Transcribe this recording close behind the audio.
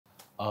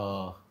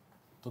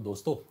तो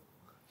दोस्तों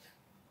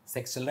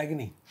सेक्स चल रहा है कि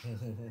नहीं?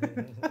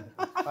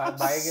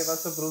 भाई के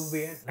पास तो प्रूफ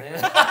भी है।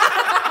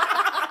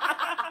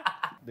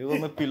 देखो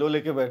मैं पिलो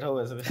लेके बैठा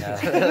हूँ ऐसे।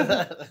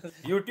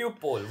 YouTube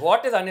poll.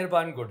 What is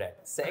Anirban good at?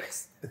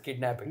 Sex,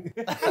 kidnapping.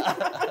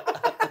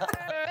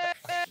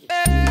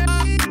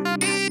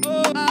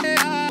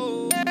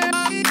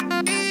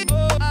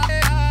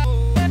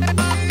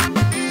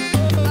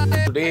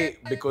 Today,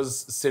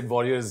 because Sid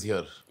Warrior is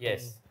here.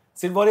 Yes.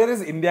 Sid Warrior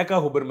is India ka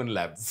Huberman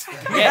Labs.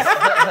 Yes.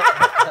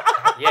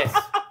 Yes.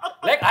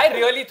 Like, I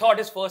really thought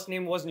his first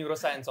name was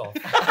Neuroscience of.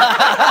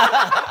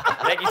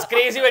 Like, it's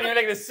crazy when you're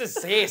like, this is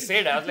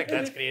Sid. I was like,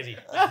 that's crazy.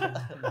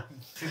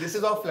 See, this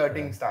is how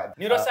flirting starts.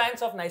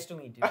 Neuroscience of, nice to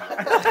meet you.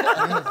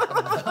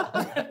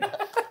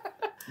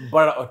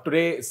 But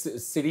today,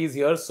 Sid is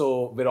here,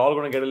 so we're all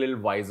going to get a little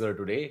wiser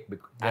today.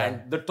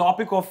 And the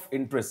topic of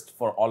interest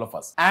for all of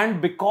us.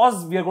 And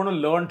because we are going to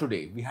learn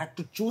today, we had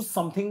to choose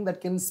something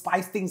that can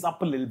spice things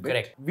up a little bit.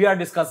 Correct. We are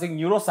discussing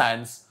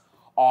neuroscience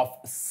of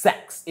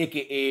sex,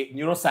 aka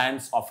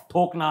neuroscience of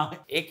Thokna,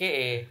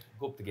 AKA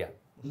Gupt Gyan.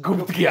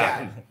 Gupt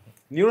Gyan.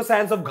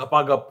 Neuroscience of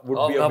Ghapagap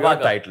would be a Ghapagap.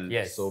 weird title.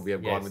 Yes. So we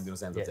have gone with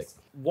neuroscience of Yes. sex.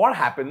 What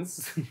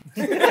happens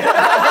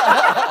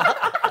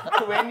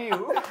when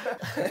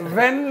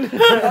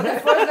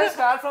First, let's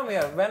start from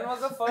here. When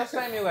was the first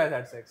time you guys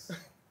had sex?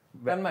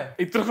 Tanmay.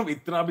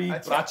 इतना भी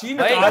प्राचीन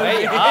Bhai, काल bhai,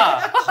 में हाँ.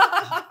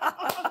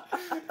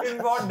 In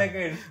what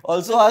decade?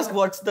 Also ask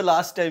what's the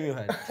last time you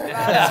had.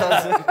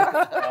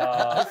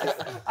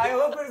 I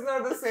hope it's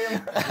not the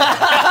same.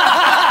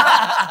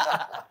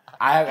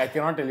 I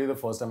cannot tell you the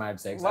first time I had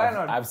sex. Why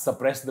not? I've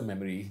suppressed the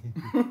memory,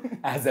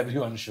 as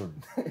everyone should.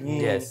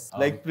 Yes.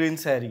 Like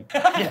Prince Harry.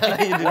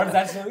 What's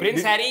that story?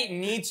 Prince Harry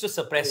needs to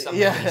suppress some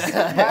Yeah. memories.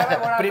 What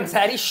happened? Prince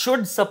Harry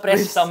should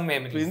suppress some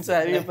memories. Prince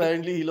Harry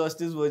apparently he lost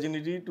his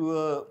virginity to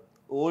a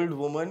old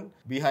woman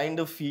behind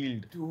a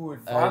field. Dude,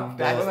 And,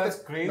 that's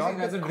crazy.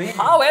 That's a dream.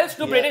 How else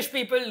do British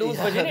people lose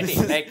virginity?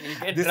 Like, you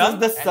get This drunk is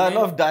the and son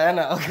then- of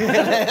Diana. Okay.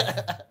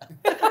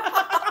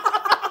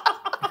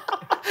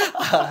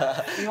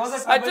 He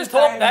was a I just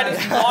hope that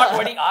is not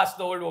what he asked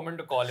the old woman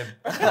to call him.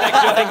 Like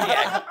during the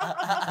act.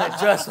 I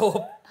just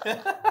hope.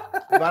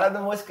 One of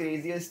the most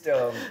craziest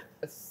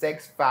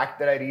sex fact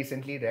that I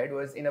recently read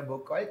was in a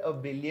book called A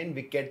Billion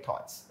Wicked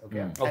Thoughts.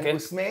 Okay. Okay. And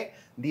उसमें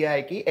दिया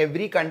है कि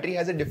every country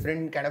has a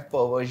different kind of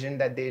perversion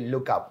that they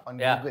look up on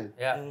Google.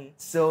 Yeah.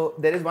 So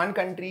there is one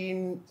country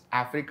in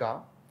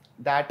Africa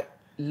that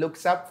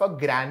looks up for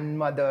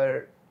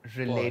grandmother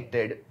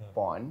related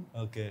porn.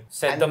 Okay.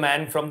 Said the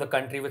man from the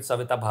country with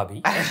Savita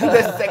Bhabhi. And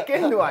the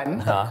second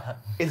one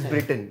is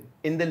Britain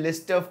in the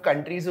list of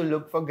countries who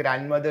look for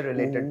grandmother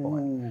related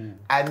porn.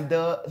 And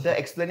the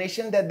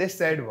explanation that they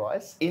said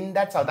was in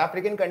that South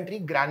African country,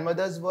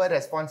 grandmothers were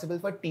responsible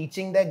for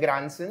teaching their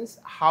grandsons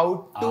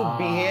how to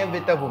behave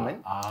with a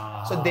woman.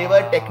 So they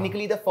were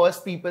technically the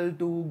first people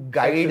to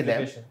guide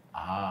them.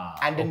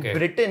 And in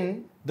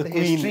Britain, the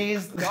Queen. history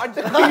is not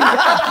the Queen.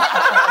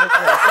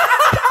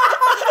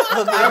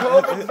 I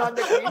hope it's not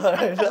the Queen.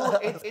 No,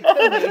 it's the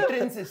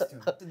matron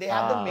system. So they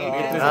have the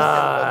matron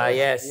system.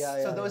 Yes.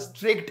 So those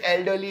strict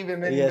elderly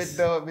women Yes.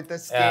 with a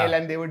scale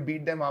and they would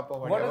beat them up or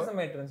whatever. What is the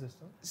matron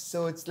system?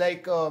 So it's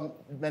like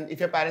if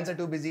your parents are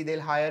too busy,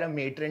 they'll hire a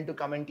matron to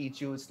come and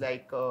teach you. It's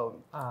like it's like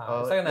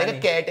a like a nanny.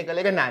 caretaker,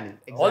 like a nanny.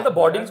 All the Exactly.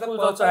 boarding That's the schools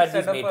also perfect had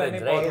these setup for any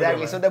matrons, right?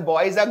 Exactly. So the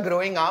boys are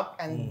growing up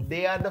and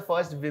they are the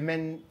first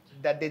women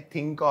that they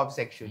think of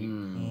sexually.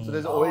 So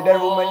there's older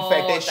woman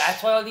fetish.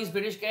 That's why all these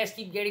British guys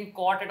keep getting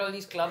caught at all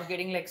these clubs,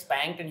 getting like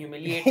spanked and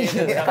humiliated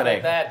and stuff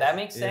like that. That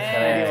makes sense.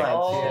 Pretty much,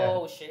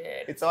 Oh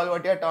shit. It's all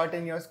what you're taught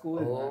in your school.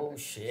 Oh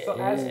shit. So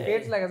as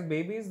kids, like as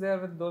babies, they're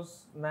with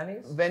those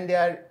nannies? When they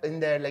are in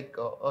their like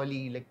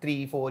early, like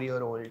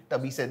 3-4-year-old,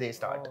 tabhi se they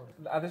start.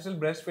 Are they still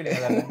breastfeeding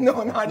at that time?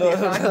 No, not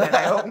that.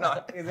 I hope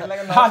not. Is it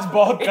like a आज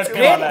बहुत It's कटने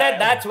great वाला है. that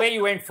that's where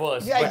you went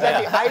first. Yeah, but,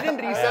 exactly. I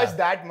didn't research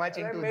that much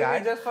into maybe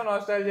that. just for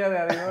nostalgia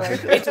there, you know? Like,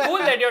 It's cool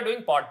that you're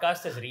doing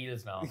podcasts as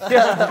reels now.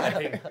 I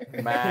think it's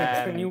the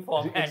Man, new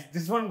format.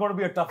 this one going to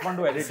be a tough one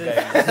to edit,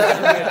 guys.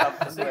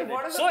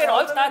 what is So the it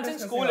all problem starts in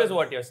discussing school, all is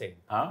what you're saying.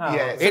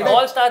 Yeah. It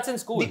all starts in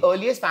school. The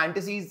earliest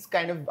fantasies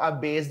kind of are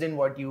based in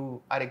what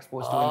you are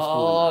exposed to in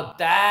school. Oh,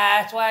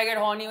 that's why I get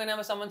horny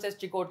whenever someone says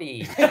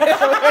chikoti.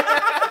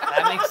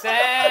 That makes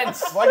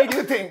sense. What did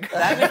you think?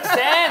 That makes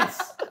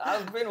sense.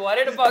 I've been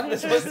worried about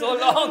this for so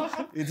long.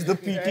 It's the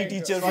PT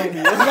teacher from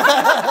me.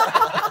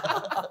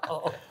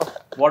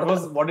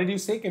 What did you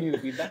say? Can you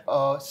repeat that?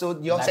 So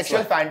your That's sexual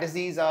why.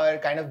 fantasies are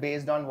kind of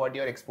based on what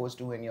you're exposed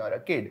to when you're a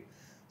kid.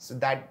 So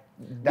that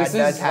This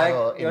does is have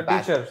like an your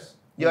impact. teachers.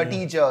 Your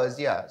teachers,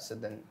 yeah. So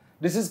then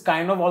This is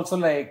kind of also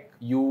like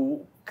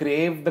you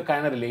crave the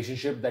kind of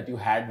relationship that you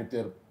had with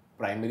your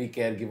primary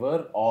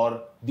caregiver,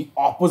 or the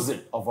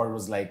opposite of what it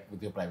was like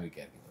with your primary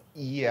caregiver.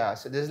 yeah.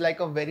 So this is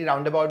like a very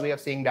roundabout way of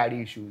saying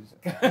daddy issues.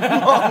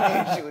 Mommy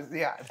issues.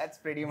 Yeah, that's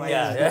pretty much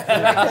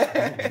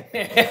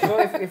So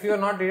if you're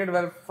not treated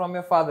well from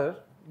your father,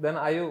 then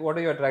what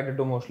are you attracted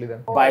to mostly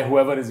then? By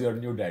whoever is your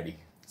new daddy.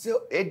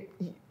 So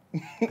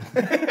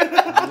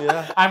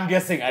Yeah. I'm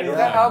guessing. I don't Is know.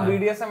 that how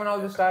BDSM and all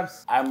this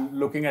starts? I'm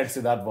looking at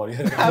Siddharth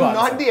Warrior. I'm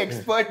not the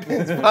expert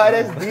as far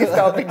as these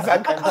topics are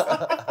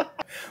concerned.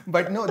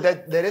 But no,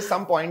 that there is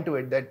some point to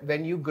it that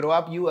when you grow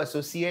up, you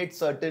associate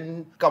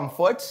certain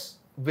comforts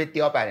with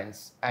your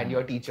parents and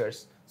your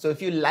teachers. So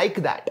if you like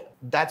that,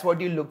 that's what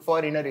you look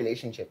for in a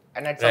relationship.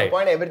 And at some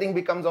point, everything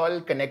becomes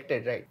all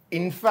connected, right?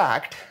 In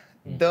fact,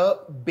 the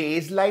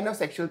baseline of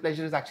sexual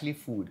pleasure is actually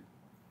food.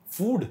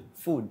 Food.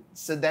 Food.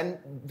 So then,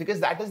 because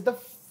that is the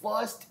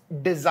first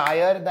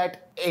desire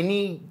that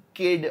any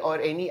kid or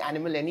any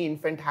animal, any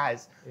infant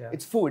has. Yeah.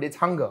 It's food, it's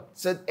hunger.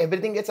 So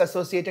everything gets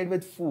associated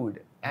with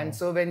food. And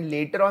so when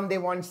later on they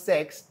want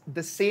sex,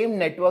 the same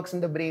networks in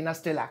the brain are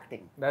still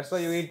acting. That's why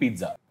you eat.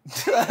 Pizza.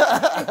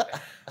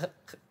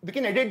 We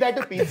can edit that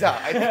to pizza.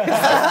 I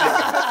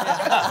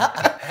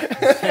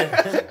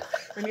think.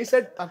 When you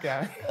said,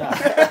 okay.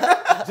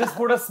 Just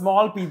put a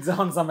small pizza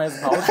on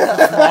somebody's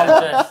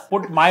mouth.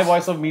 Put my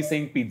voice of me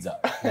saying pizza.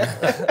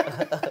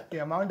 The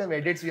amount of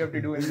edits we have to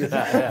do in this.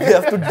 We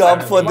have to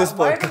dub for this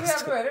Why do we podcast.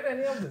 have to edit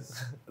any of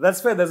this?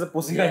 That's why there's a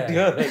pussy right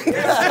here.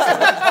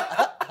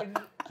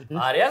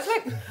 Arya's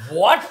like,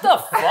 what the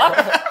fuck?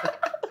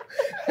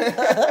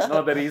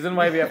 No, the reason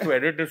why we have to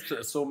edit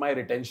is so my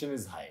retention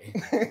is high.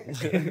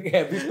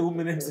 Every 2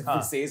 minutes if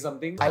we say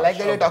something. I like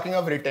that you're talking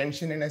of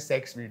retention in a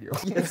sex video.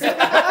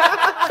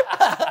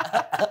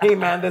 Hey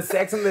man, there's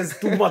sex and there's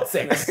too much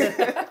sex.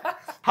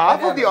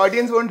 Half of the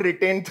audience won't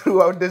retain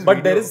throughout this But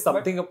video.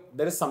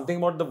 there is something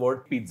about the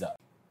word pizza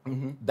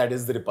that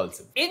is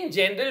repulsive. In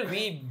general,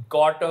 we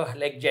got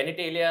like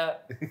genitalia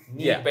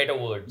need better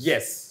words.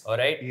 Yes. All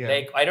right. Yeah.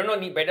 Like I don't know,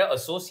 need better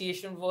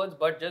association words,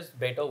 but just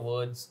better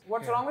words.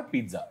 What's wrong with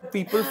Pizza.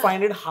 People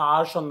find it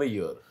harsh on the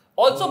ear.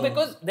 Also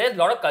because there's a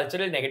lot of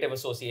cultural negative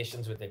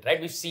associations with it, right?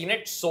 We've seen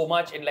it so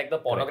much in like the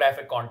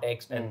pornographic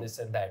context and this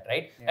and that,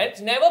 right? And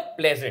it's never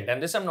pleasant.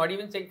 And this I'm not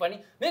even saying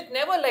funny. It's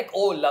never like,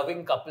 oh,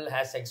 loving couple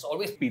has sex.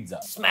 Always Pizza.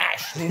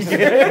 smashed.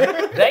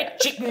 Right?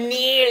 Chick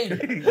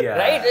nailed. Yeah.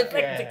 Right? It's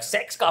like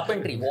sex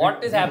carpentry.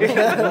 What is happening?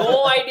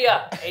 No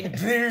idea. And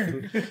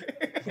drilled.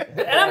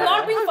 And I'm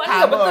not being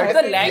funny, but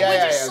the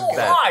language is so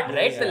hard,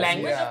 right? The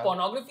language of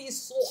pornography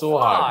is so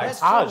hard. It's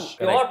harsh.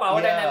 Pure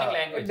power Yeah. dynamic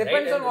language. It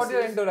depends right? on And what this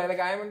you're is- into, right? Like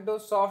I'm into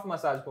soft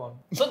massage porn.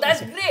 So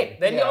that's great.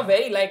 Then you're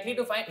very likely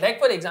to find, like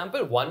for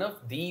example, one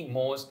of the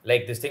most,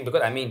 like this thing,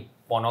 because I mean,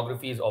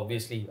 pornography is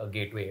obviously a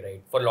gateway,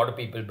 right? For a lot of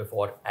people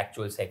before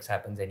actual sex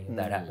happens, any of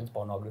that happens,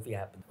 pornography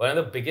happens. One of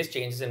the biggest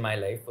changes in my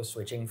life was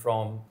switching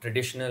from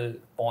traditional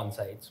porn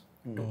sites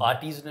to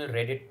artisanal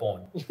Reddit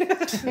porn.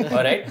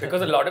 Alright?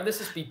 Because a lot of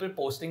this is people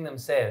posting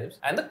themselves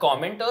and the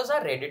commenters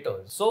are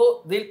Redditors.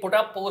 So they'll put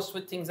up posts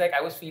with things like, I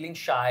was feeling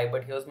shy,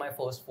 but here's my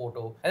first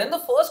photo. And then the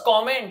first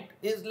comment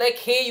is like,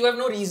 hey, you have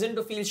no reason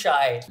to feel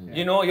shy.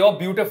 You know, you're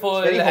beautiful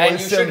It's very and you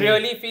should wholesome.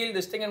 really feel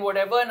this thing and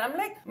whatever. And I'm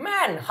like,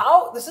 man,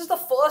 how? This is the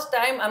first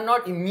time I'm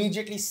not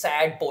immediately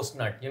sad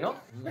post-nut, you know?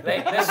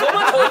 Like, there's so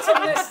much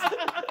wholesomeness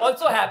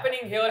also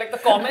happening here. Like, the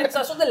comments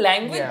are, so the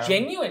language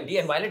genuinely,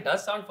 and while it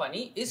does sound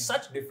funny, is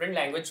such different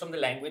language from the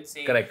language,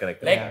 say. Correct.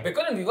 Like,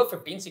 because when we were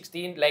 15,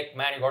 16, like,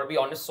 man, you gotta be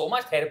honest, so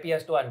much therapy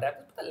has to unwrap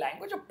this, but the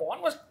language of porn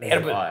was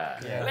terrible.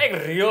 Like,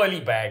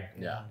 really bad.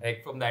 Yeah.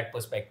 Like, from that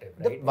perspective,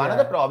 right? One of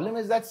the problem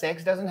is that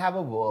sex doesn't have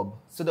a verb.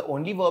 So the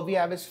only verb we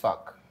have is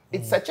fuck.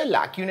 It's such a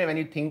lacuna when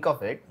you think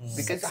of it.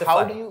 Because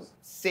how do you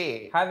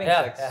say? Having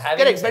Yeah, sex.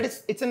 having Correct, sex.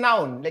 but it's a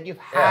noun. Like you've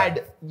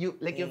had food,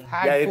 what's you've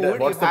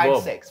the had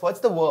verb? sex.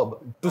 What's the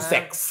verb? To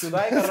sex.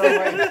 Sudai kar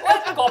raha hu bhai.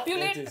 What?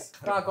 Copulate?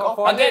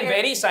 Again,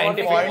 very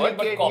scientific word,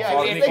 but Fornicate,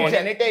 copulate. it's like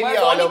genitalia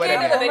all over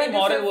Fornicate is a again. very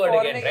moral word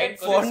again, right?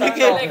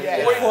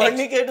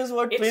 Fornicate is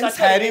what It's Prince such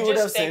a Harry would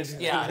have religious said.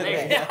 text. Yeah,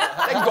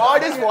 like, Like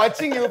God is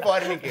watching you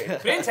fornicate.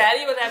 Prince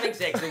Harry was having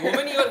sex. The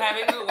woman he was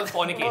having was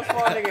fornicating.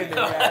 Fornicating,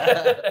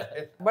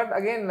 yeah. But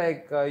again,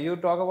 like you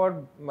talk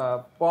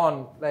about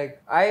porn,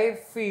 like I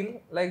feel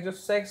like जो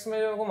sex में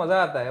जो को मजा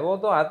आता है वो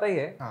तो आता ही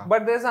है.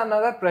 But there's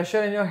another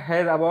pressure in your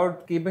head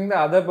about keeping the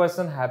other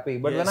person happy.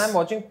 But when I'm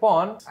watching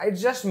porn,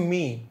 it's just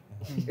me.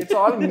 It's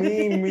all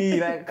me.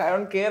 Like I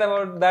don't care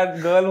about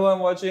that girl who I'm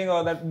watching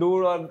or that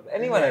dude or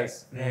anyone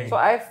else. So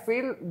I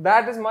feel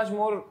that is much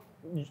more,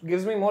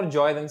 gives me more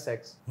joy than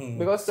sex.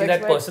 Because See, sex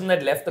that person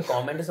that left the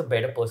comment is a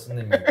better person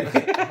than me.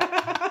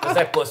 Because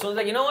that person was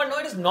like, you know what? No,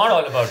 it is not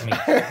all about me.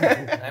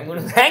 I'm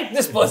going to thank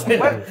this person.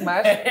 But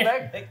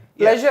like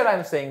pleasure,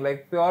 I'm saying,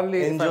 like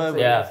purely Enjoyable.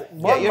 Yeah.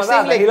 बहुत you're मजा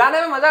saying आता है. like-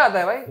 हिलाने में मजा आता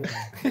है भाई.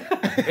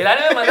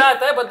 हिलाने में मजा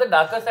आता है, but the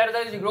darker side of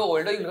that is you grow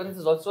older, you learn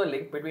there's also a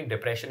link between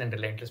depression and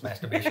relentless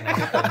masturbation. As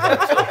it turns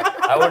out. So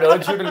I would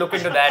urge you to look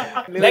into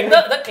that. Like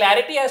the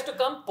clarity has to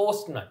come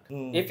post-nut.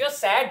 If you're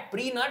sad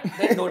pre-nut,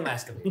 then don't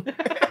masturbate.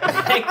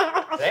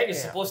 Right? You're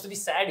supposed to be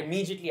sad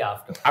immediately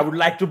after. I would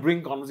like to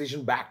bring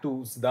conversation back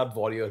to Siddharth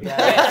Warrior.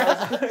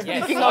 Yes.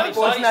 Speaking of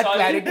post-nut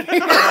clarity.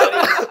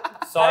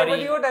 Sorry.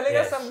 But you were telling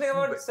us Yes. something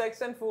about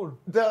sex and food.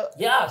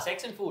 Yeah,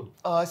 sex and food.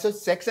 So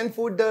sex and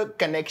food, the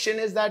connection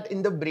is that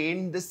in the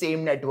brain, the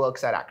same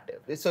networks are active.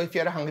 So if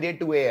you're hungry at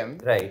 2 a.m.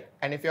 Right.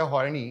 and if you're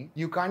horny,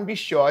 you can't be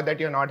sure that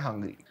you're not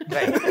hungry.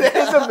 Right.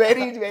 There's a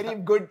very, very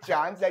good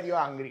chance that you're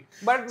hungry.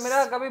 But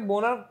मेरा कभी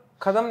boner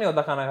खत्म नहीं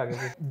होता खाना खा के.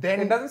 Then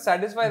It doesn't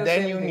satisfy the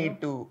Then same you thing,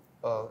 need to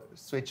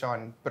switch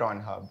on Prawn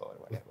Hub or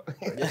whatever.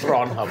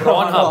 Prawn hub.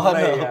 Prawn hub.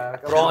 नहीं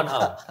यार. Prawn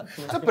hub.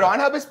 So Prawn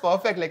Hub is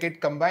perfect. Like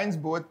it combines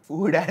both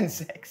food and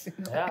sex.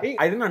 Yeah. Hey,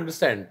 I didn't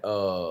understand.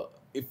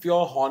 If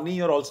you're horny,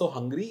 you're also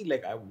hungry.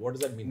 Like, what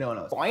does that mean?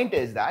 No. Point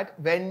is that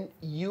when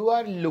you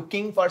are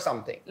looking for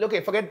something, look,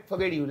 okay,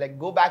 forget you. Like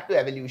go back to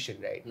evolution,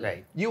 right?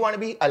 Right. You want to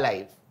be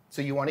alive,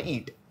 so you want to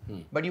eat.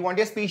 But you want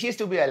your species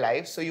to be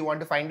alive, so you want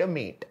to find a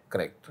mate.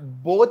 Correct.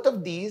 Both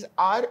of these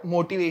are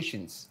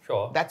motivations.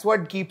 Sure. That's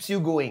what keeps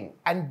you going.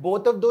 And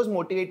both of those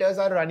motivators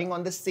are running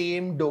on the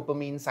same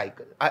dopamine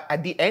cycle.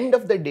 At the end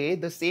of the day,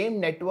 the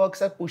same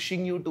networks are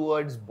pushing you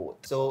towards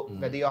both. So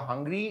whether you're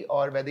hungry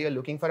or whether you're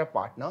looking for a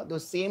partner,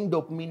 those same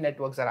dopamine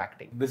networks are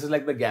acting. This is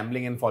like the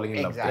gambling and falling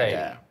in love. Exactly.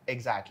 Right.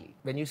 Exactly.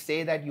 When you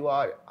say that you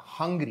are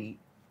hungry,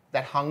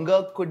 that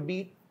hunger could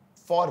be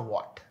for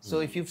what? So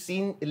if you've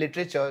seen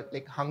literature,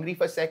 like hungry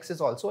for sex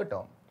is also a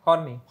term.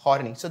 Horny.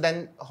 Horny. So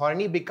then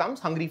horny becomes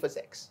hungry for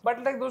sex.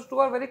 But like those two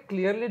are very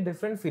clearly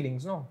different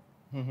feelings, no?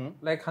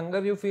 Like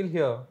hunger you feel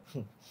here.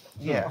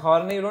 Yeah.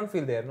 Horny you don't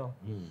feel there, no?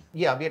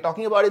 Yeah, we are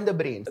talking about in the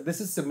brain.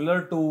 This is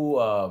similar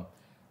to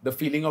the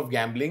feeling of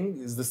gambling.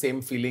 Is the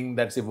same feeling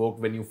that's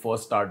evoked when you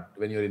first start,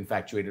 when you're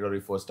infatuated or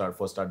you first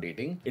start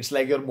dating. It's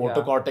like your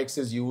motor cortex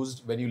is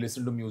used when you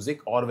listen to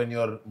music or when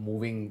you're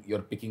moving,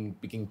 you're picking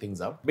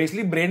things up.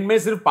 Basically, brain में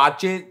सिर्फ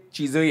 5-6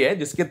 चीजें ही है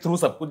जिसके through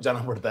सब कुछ जाना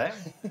पड़ता है,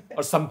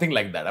 or something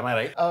like that. Am I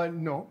right?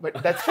 No,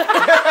 but that's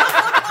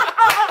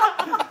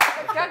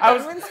I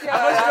was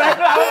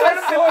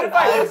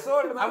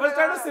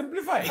trying to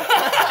simplify.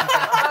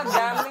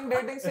 Gambling,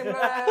 dating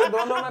similar है,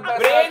 दोनों में पैसा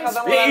Brain खत्म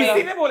हो space. गया.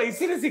 इसी ने बोला,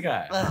 इसी ने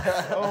सिखाया.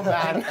 oh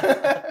man.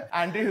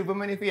 Andrew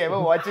Huberman, if he ever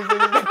watches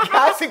this,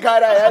 क्या सिखा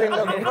रहा है यार इन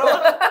लोगों को?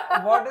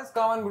 What is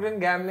common between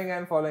gambling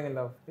and falling in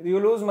love? You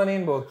lose money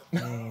in both.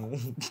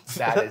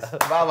 That is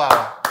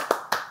wow.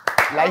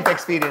 Life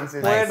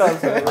experiences. Poet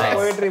also. Nice.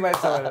 Poetry by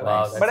someone.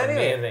 Wow, that's But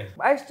anyway, amazing.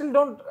 I still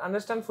don't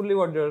understand fully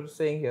what you're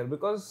saying here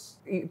because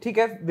ठीक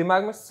है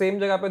दिमाग में same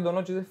जगह पे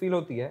दोनों चीजें feel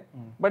होती है,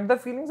 but the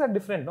feelings are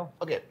different, no?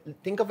 Okay,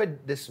 think of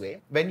it this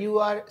way. When you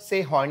are,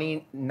 say,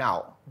 horny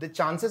now, the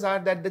chances are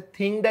that the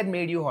thing that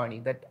made you horny,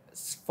 that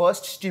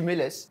first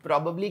stimulus,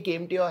 probably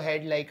came to your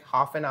head like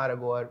half an hour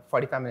ago or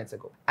 45 minutes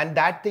ago. And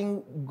that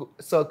thing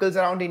circles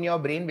around in your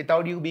brain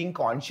without you being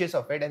conscious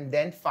of it. And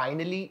then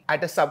finally,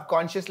 at a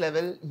subconscious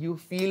level, you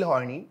feel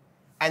horny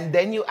and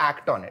then you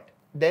act on it.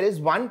 There is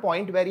one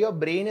point where your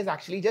brain is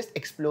actually just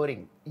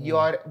exploring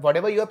your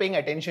whatever you're paying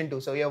attention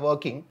to. So you're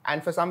working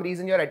and for some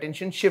reason your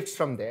attention shifts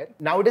from there.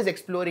 Now it is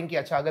exploring ki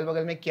acha agal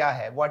bagal mein kya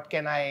hai?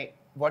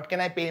 What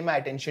can I pay my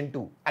attention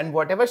to? And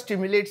whatever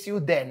stimulates you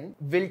then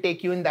will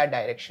take you in that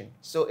direction.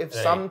 So if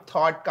some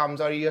thought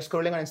comes or you're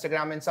scrolling on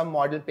Instagram and some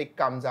model pic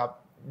comes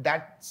up,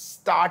 that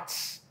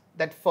starts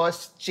that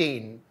first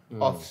chain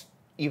of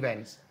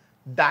events.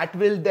 That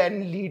will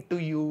then lead to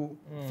you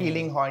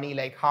feeling horny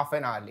like half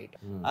an hour later.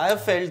 I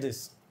have felt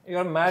this.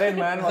 You're married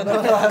man. But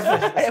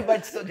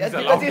so just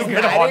because he's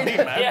married,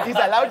 he's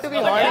allowed to be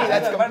horny.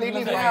 That's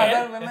completely But fine.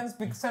 other women's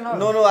pics and all.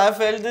 No, I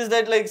felt this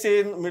that like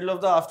say in middle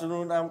of the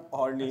afternoon I'm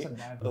horny.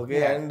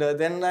 Okay, and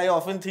then I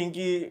often think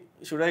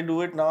should I do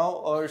it now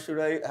or should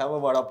I have a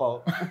vada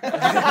pav?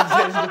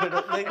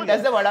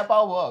 Does the vada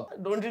pav work? I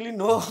don't really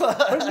know.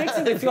 But it makes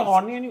sense. If you're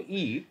horny and you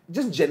eat,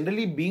 just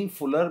generally being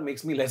fuller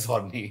makes me less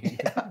horny.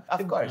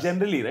 Of course.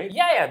 Generally, right?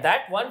 Yeah,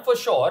 that one for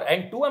sure.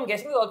 And two, I'm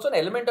guessing there's also an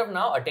element of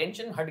now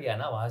attention हट गया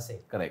ना वहाँ से.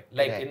 Correct.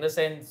 Like Correct. in the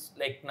sense,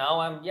 like now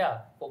I'm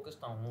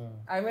focused on.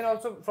 I mean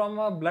also from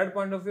a blood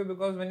point of view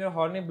because when you're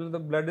horny, the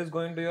blood is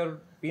going to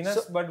your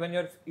penis, but when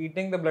you're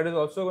eating, the blood is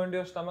also going to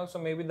your stomach, so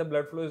maybe the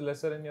blood flow is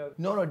lesser in your...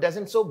 No, it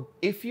doesn't. So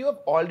if you have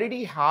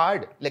already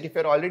had, like if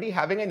you're already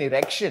having an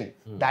erection,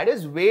 that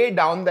is way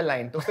down the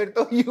line. So फिर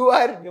तो you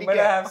are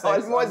better have sex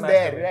almost on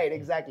there, masturbate. right?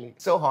 Exactly.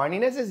 So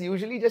horniness is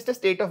usually just a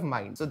state of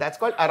mind. So that's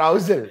called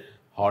arousal.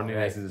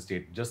 Horniness is a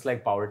state, just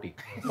like poverty.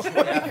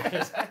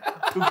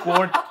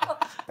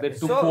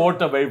 To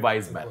quote a very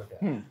wise man.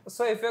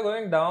 So if you're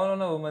going down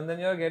on a woman, then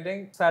you're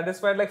getting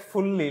satisfied like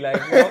fully,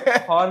 like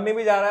horny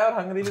भी जा रहा है और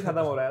hungry भी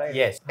खत्म हो रहा है, right?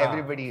 Yes.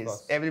 Everybody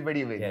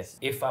wins. Yes.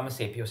 If I'm a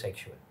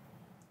sapiosexual,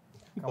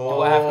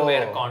 do I have to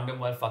wear a condom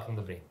while fucking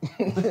the brain?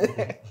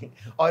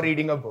 Or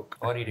reading a book.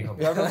 Or reading a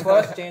You have book? to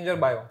first change your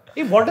bio.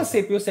 Hey, what does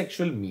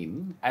sapiosexual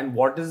mean? And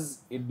what does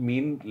it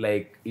mean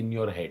like in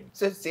your head?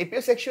 So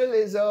sapiosexual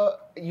is a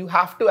you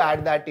have to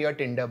add that to your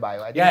Tinder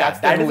bio. I think Yeah, that's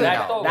the rule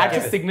now. that's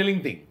a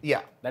signaling thing.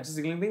 Yeah. That's a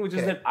signaling thing, which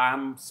is that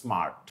I'm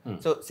smart.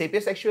 So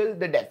sapiosexual,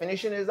 the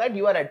definition is that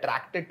you are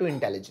attracted to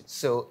intelligence.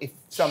 So if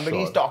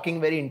somebody is talking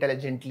very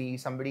intelligently,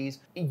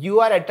 you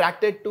are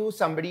attracted to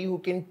somebody who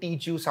can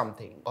teach you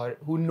something or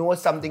who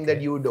knows something that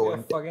you You're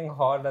don't. fucking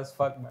hot as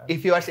fuck, man.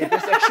 If you are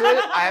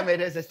sapiosexual, I am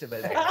irresistible.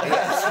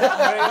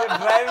 You're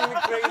driving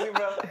me crazy,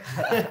 bro.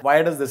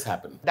 Why does this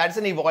happen? That's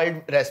an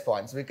evolved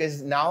response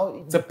because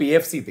now It's a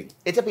PFC thing.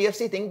 it's a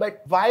PFC thing,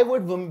 but why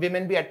would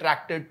women be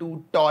attracted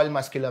to tall,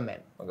 muscular men?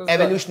 Because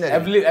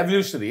Evolutionary.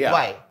 Evolutionary, yeah.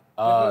 Why?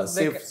 Because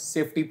they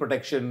Safety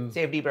protection.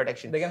 Safety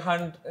protection. They can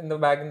hunt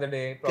back in the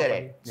day properly.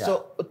 Correct. Yeah.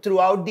 So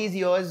throughout these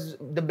years,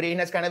 the brain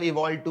has kind of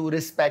evolved to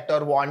respect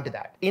or want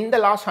that. In the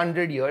last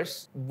 100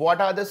 years, what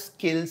are the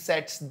skill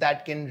sets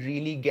that can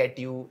really get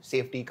you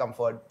safety,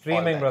 comfort? all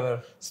Streaming, that?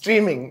 brother.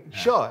 Streaming,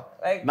 sure.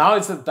 Like, Now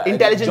it's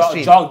Intelligence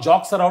stream.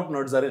 Jocks are out,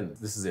 nerds are in.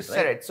 This is it, right?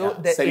 Correct. So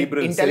Yeah. the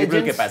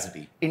cerebral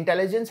capacity.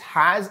 Intelligence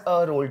has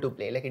a role to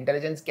play. Like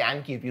intelligence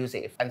can keep you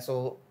safe, and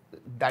so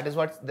that is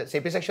what the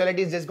sapiosexuality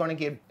is just going to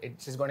keep.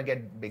 It's just going to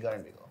get bigger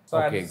and bigger. so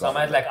Okay, got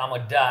Someone's like, I'm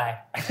gonna die.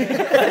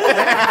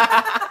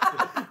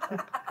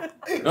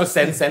 No,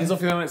 sense of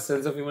humor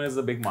is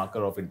a big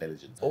marker of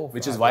intelligence,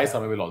 which is why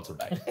Samay will also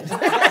die.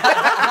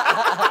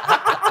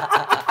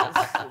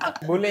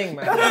 bullying,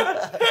 man.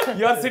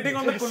 You are sitting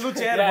on the kullu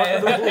chair.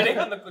 Yeah, sitting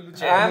on the kullu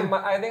chair.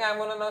 I think I'm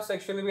gonna now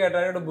sexually be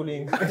attracted to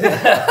bullying.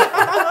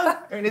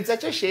 I mean, it's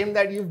such a shame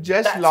that you've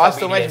just That's lost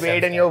how so much BDSM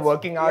weight and you're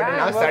working out, Yeah, and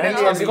now I'm working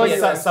suddenly out everybody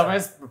Because is-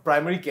 Samay's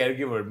primary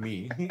caregiver,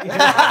 me,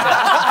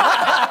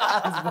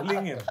 is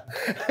bullying him.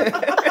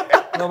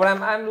 No, but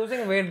I'm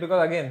losing weight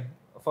because again,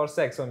 for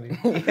sex only.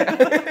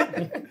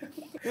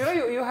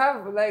 You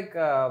have like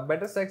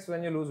better sex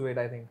when you lose weight,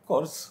 I think. Of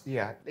course.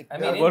 Yeah. Like, I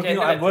the- mean, in working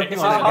general, on- I'm working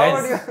on it,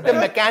 athleticism- guys. the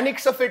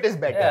mechanics of it is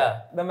better.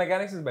 Yeah. The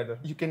mechanics is better.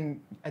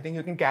 I think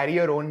you can carry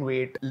your own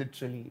weight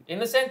literally.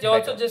 In a sense, you're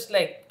also just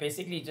like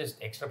basically just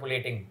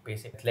extrapolating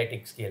basic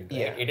athletic skill. Right?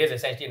 Yeah. It is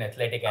essentially an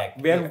athletic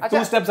act. We are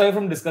 2 steps away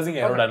from discussing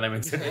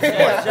aerodynamics.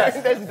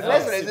 There's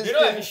less resistance. You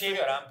don't have to shave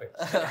your armpit.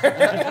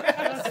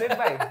 Sit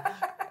by.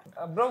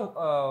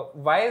 Bro,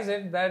 why is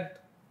it that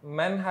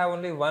men have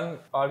only one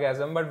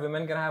orgasm but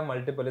women can have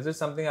multiple? Is it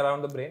something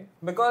around the brain?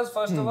 Because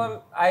first of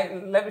all,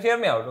 hear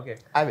me out, okay?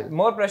 I will.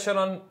 More pressure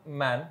on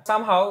man.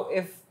 Somehow,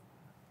 if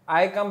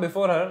I come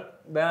before her,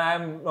 then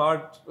I'm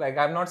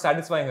not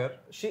satisfying her.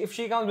 If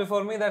she comes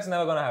before me, that's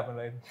never gonna happen,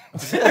 right?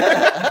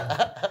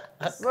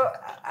 So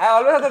I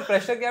always have the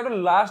pressure that I have to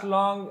last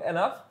long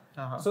enough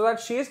so that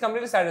she is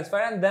completely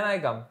satisfied and then I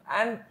come.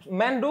 And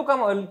men do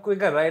come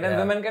quicker, right? And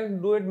women can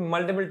do it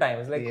multiple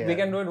times. Like we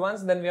can do it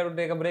once, then we have to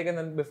take a break and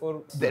then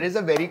before. There is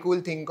a very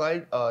cool thing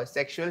called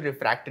sexual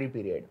refractory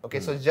period. Okay,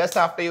 so just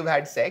after you've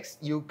had sex,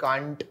 you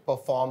can't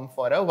perform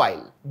for a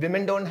while.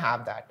 Women don't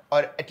have that, or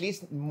at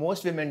least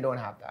most women don't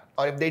have that.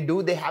 Or if they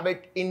do, they have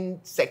it in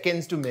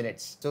seconds to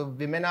minutes. So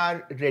women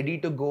are ready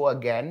to go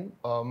again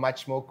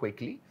much more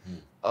quickly.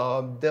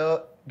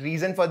 The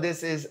reason for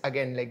this is,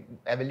 again, like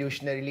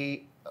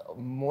evolutionarily,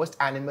 most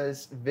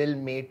animals will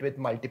mate with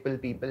multiple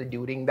people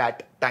during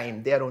that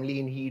time. They are only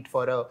in heat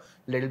for a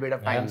little bit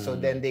of time, so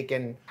then they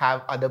can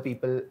have other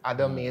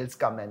males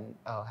come and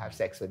have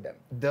sex with them.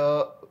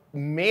 The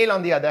male,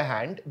 on the other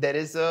hand, there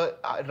is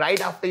right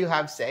after you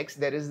have sex,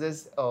 there is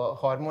this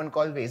hormone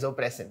called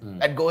vasopressin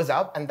that goes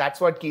up, and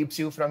that's what keeps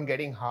you from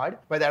getting hard,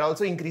 but that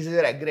also increases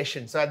your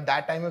aggression. So at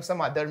that time, if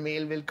some other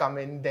male will come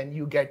in, then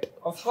you get...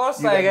 Of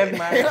course I get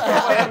mad.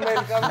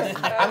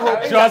 I'm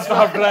hoping Just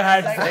after I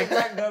had sex.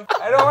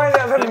 I don't want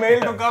the other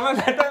male to come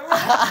at that time.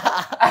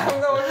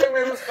 I'm the only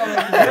male who's coming.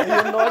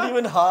 You're not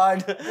even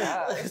hard.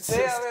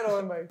 Stay away,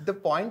 Rohan bhai. The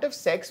point of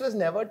sex was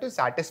never to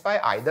satisfy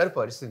either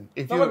person.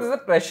 If No, you, but there's a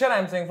pressure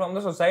I'm saying from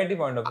the society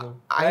point of view.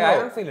 I Like, know, I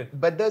don't feel it.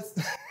 But the...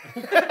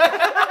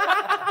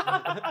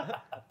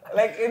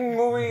 Like in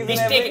movies. He's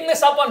and taking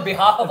this up on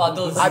behalf of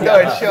others.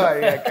 Other, sure,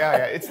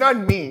 yeah. It's not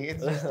me.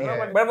 It's just,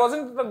 yeah. But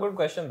wasn't it a good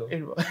question though?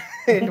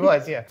 It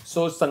was, yeah.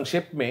 So,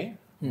 Sankship mein,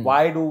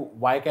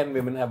 why can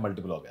women have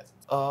multiple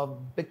orgasms?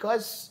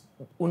 Because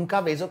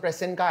उनका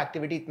vasopressin का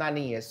activity इतना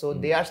नहीं है, so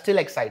they are still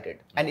excited.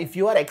 And if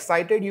you are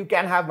excited, you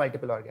can have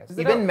multiple orgasms.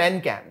 Even men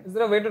can. Is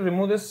there a way to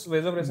remove this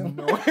vasopressin?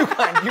 No, you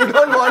can't. You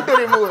don't want to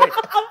remove it.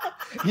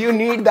 You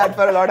need that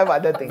for a lot of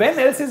other things. When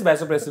else is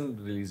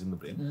vasopressin released in the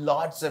brain?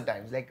 Lots of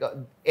times, like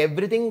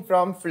everything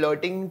from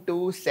flirting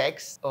to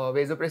sex,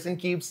 vasopressin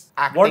keeps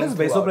acting. What is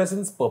throughout.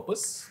 vasopressin's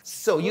purpose?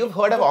 So you've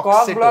heard of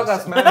Cock block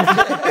us, oxytocin. man.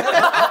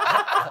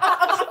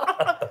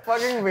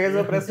 Fucking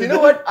vasopressin. You know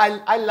what?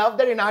 I love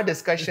that in our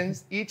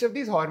discussions, each of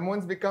these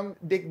hormones become,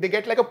 they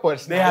get like a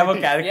personality. They have a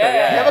character.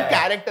 Yeah. They have a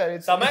character.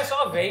 It's, Samay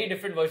saw a very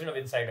different version of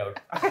Inside Out.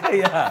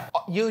 Yeah.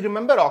 you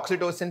remember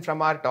oxytocin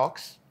from our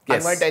talks? Yes.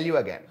 I'm going to tell you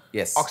again.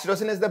 Yes.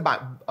 Oxytocin is the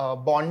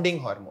bonding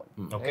hormone.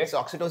 Okay. Right?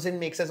 So oxytocin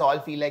makes us all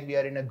feel like we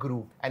are in a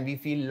group and we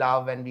feel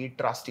love and we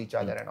trust each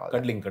other and all that.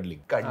 Cuddling.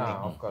 Cuddling.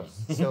 Of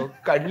course. So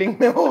cuddling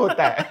mein wo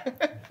hota hai.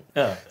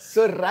 Yeah.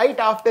 So right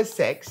after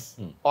sex,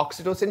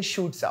 oxytocin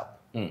shoots up.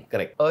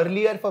 Correct.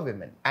 earlier for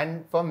women,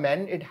 and for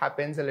men it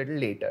happens a little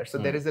later. So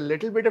there is a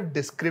little bit of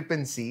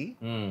discrepancy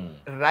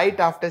right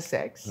after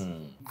sex.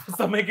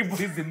 समय की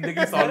पूरी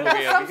जिंदगी solve हो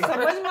गई अभी.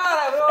 समझ में आ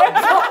रहा है bro.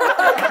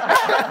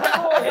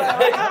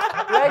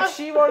 Like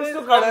she wants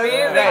to cuddle,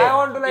 I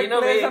want to like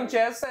play some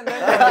chess and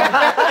then.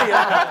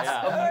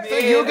 So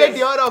you get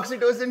your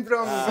oxytocin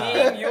from.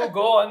 Seeing you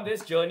go on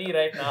this journey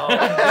right now, so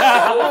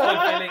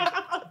fulfilling.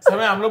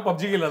 समय हम लोग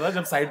PUBG खेला था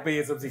जब side पे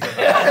ये सब सीखा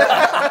था.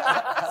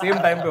 सेम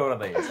टाइम पे हो रहा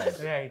था ये side.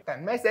 Right.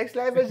 And my sex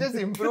life has just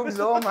improved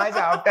so much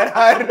after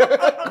our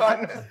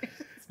conversation.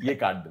 ये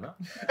काट देना.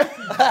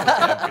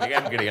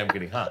 I'm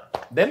kidding. हाँ.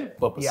 Then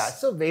purpose. Yeah,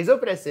 so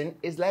vasopressin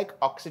is like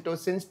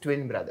oxytocin's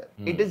twin brother.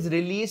 It is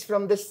released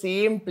from the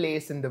same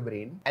place in the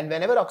brain. And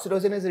whenever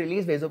oxytocin is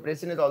released,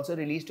 vasopressin is also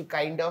released to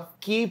kind of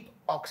keep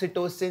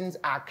oxytocin's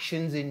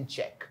actions in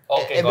check.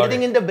 Okay,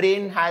 everything in the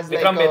brain has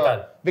Vikram like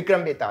Betal.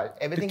 Vikram Betal.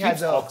 Everything It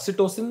keeps has a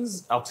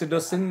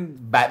oxytocin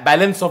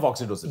balance of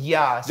oxytocin.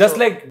 Yeah, Just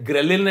so- like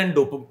ghrelin and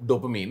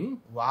dopamine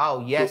wow,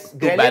 yes. to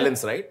Ghrelin-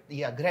 balance, right?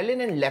 Yeah,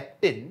 ghrelin and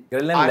leptin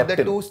Ghrelin and are the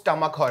leptin. two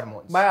stomach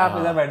hormones. भाई आप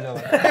इधर बैठ जाओ.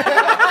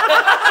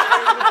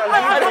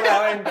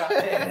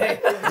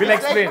 We'll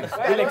explain.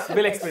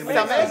 We'll explain.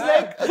 समय is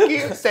like कि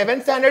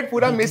 7th standard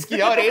पूरा miss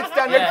किया और 8th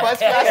standard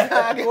first class में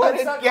आ गया और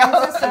क्या?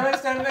 7th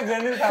standard में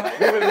granule था.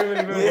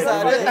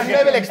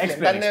 Tanmay will explain.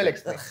 Tanmay will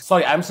explain.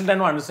 Sorry, I'm still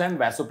trying to understand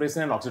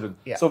vasopressin and oxytocin.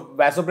 Yeah. So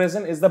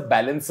vasopressin is the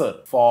balancer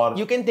for.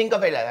 You can think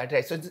of it like that,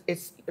 right? So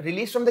it's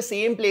released from the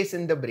same place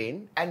in the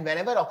brain, and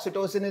whenever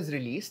oxytocin is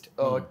released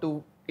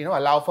to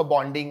allow for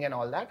bonding and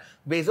all that,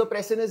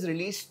 vasopressin is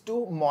released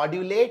to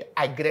modulate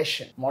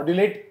aggression.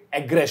 Modulate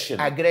aggression.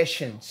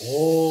 Aggressions.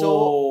 Oh, So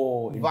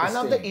one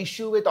of the interesting.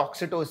 issue with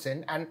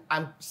oxytocin, and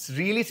I'm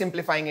really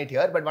simplifying it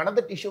here, but one of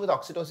the issue with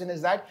oxytocin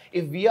is that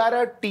if we are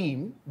a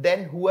team,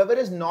 then whoever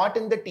is not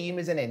in the team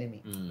is an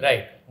enemy.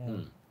 Right.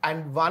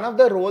 And one of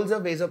the roles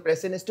of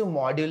vasopressin is to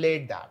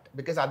modulate that,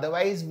 because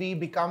otherwise we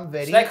become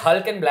very. It's like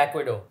Hulk and Black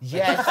Widow.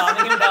 Yes.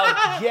 Calming him down.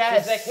 Yes.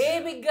 It's like, hey,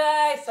 big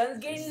guy, sun's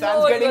getting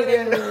Sun's low.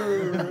 getting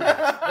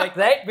Like,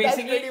 right?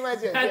 Basically, pretty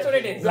much it. that's what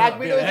it is. Black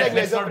Widow is like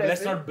let's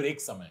vasopressin. not break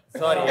समय.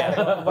 Sorry,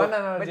 yeah. One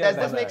analogy. But does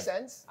of this that. make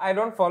sense? I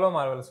don't follow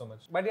Marvel so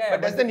much, but yeah.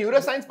 But does the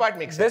neuroscience part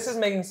make sense? This is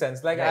making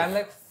sense. Like I'm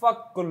like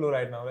fuck Kullu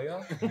right now, like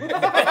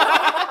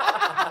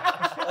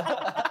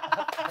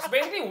So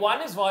basically,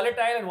 one is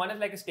volatile and one is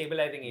like a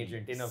stabilizing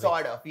agent in a way.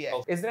 Sort of, yeah.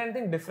 Is there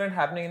anything different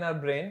happening in our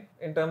brain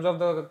in terms of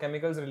the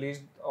chemicals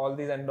released, all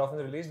these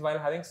endorphins released while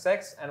having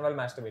sex and while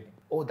masturbating?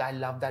 Oh, I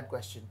love that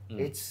question.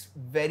 It's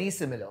very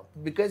similar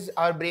because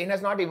our brain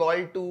has not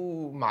evolved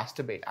to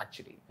masturbate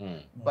actually.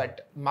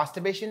 But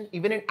masturbation,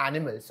 even in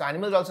animals, so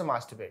animals also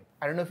masturbate.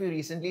 I don't know if you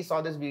recently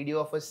saw this video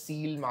of a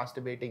seal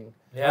masturbating.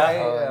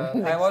 Yeah.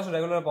 I watch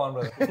regular porn,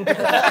 brother.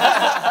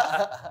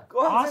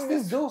 Ask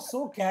this though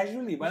so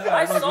casually.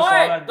 I saw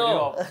it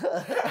though.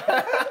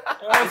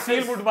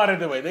 Seal foot मारे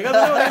थे भाई. देखा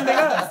तुमने?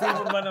 देखा? Seal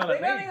foot मारने वाला.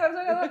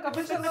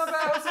 Kapil Sharma पे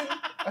आया उसी.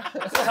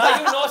 This is how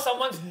you know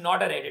someone's not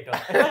a Redditor.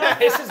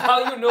 This is how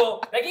you know.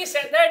 Like he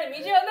said that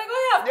immediately. I was like,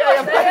 oh yeah,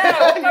 of course. Yeah, I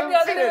woke up the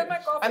You've other seen day it. with my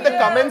coffee. And the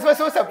comments were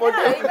so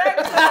supportive.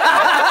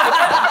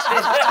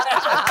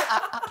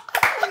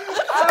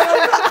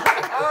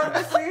 I want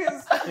to see his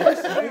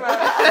speed, man.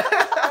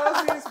 I want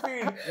to see his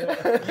speed.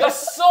 You're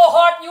so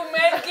hot, you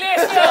melt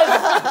glaciers.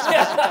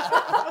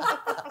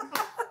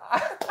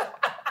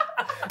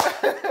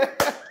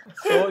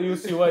 So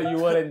you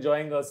were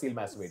enjoying a seal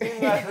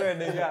masturbating.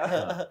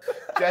 Yeah.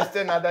 Just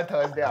another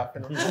Thursday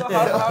afternoon. So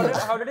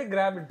how did he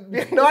grab it?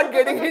 We're not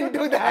getting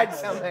into that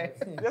somewhere.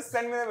 Just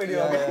send me the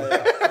video.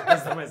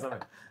 समय. Sorry.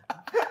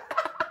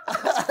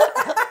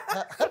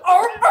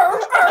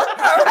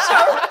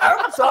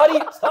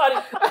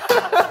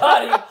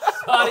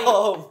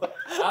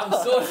 I'm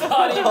so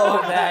sorry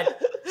about that.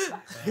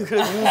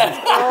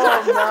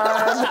 Oh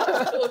man.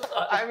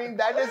 I mean,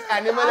 that is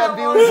animal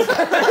abuse.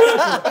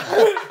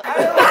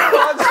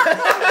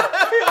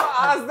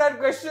 Ask that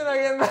question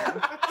again.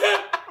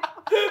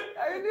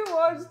 Haven't you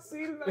watched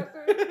Seal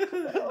Master?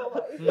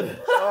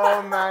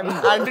 Oh man.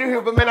 Andrew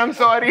Huberman, I'm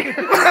sorry.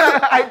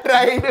 I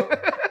tried.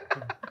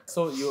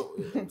 So you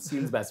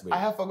seals masturbate. I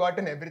have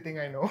forgotten everything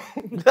I know.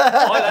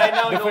 All I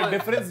now know is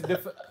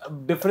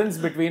difference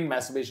between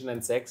masturbation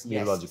and sex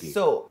neurologically.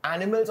 So,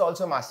 animals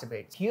also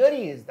masturbate.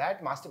 Theory is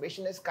that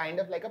masturbation is kind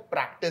of like a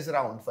practice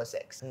round for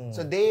sex.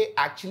 So, they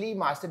actually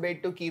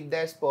masturbate to keep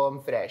their sperm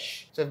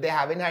fresh. So, if they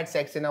haven't had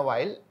sex in a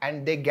while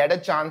and they get a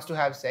chance to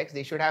have sex,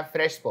 they should have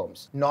fresh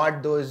sperms,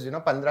 not those,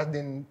 15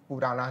 din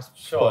purana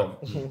sperm.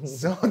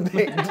 So,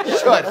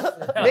 sure.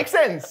 Makes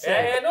sense.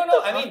 Yeah,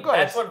 no. I mean,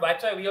 course.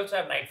 that's why we also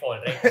have nightfall,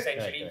 right?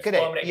 Essentially, Correct.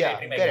 sperm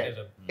regulatory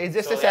mechanism. It's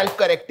just So, a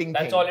self-correcting thing.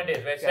 That's all it is.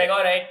 It's like,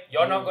 all right,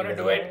 you're not going to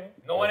do it.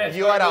 No one else.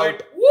 You gonna are do out.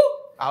 It. Woo!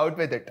 Out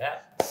with it. Yeah.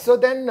 So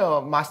then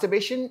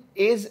masturbation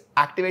is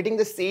activating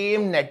the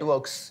same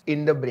networks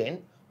in the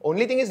brain,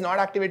 Only thing is not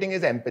activating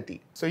is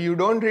empathy. So you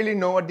don't really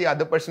know what the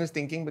other person is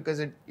thinking because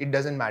it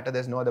doesn't matter.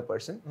 There's no other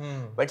person.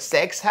 But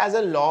sex has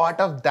a lot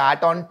of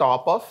that on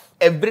top of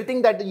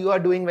everything that you are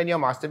doing when you're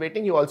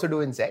masturbating. You also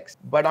do in sex.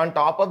 But on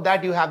top of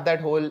that, you have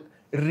that whole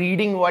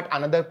reading what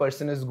another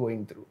person is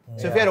going through.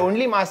 So if you're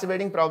only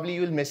masturbating, probably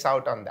you'll miss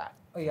out on that.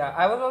 Yeah,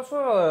 I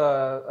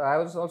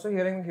was also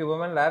hearing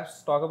Huberman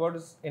Labs talk about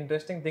this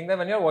interesting thing that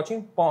when you're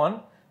watching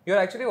porn, you're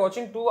actually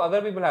watching two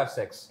other people have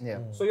sex. Yeah.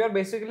 So you're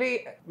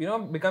basically,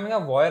 becoming a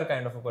voyeur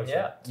kind of a person.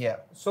 Yeah. Yeah.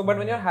 So, but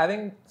when you're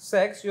having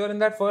sex, you're in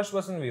that first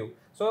person view.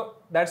 So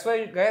that's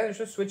why, guys, you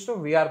should switch to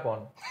VR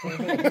porn.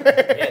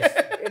 Yes.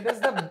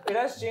 It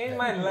has changed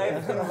my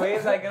life in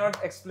ways I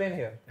cannot explain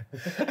here.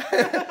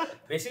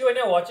 Basically, when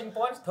you're watching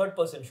porn, it's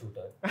third-person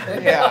shooter.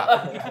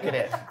 Yeah.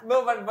 Correct.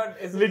 No, but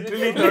it's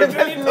Literally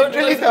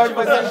Literally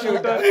third-person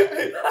shooter.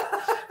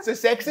 So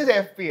sex is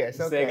FPS.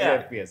 Okay.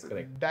 Sex FPS,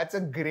 correct. That's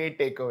a great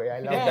takeaway. I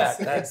love Yes,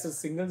 that. that's a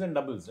singles and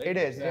doubles, right? It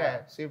is,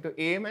 yeah. So you have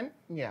to aim and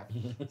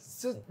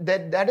so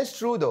that is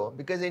true though,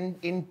 because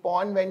in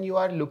porn when you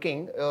are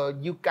looking,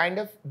 you kind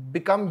of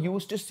become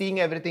used to seeing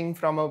everything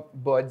from a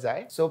bird's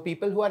eye. So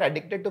people who are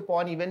addicted to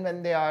porn, even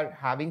when they are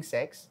having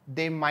sex,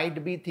 they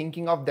might be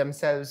thinking of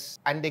themselves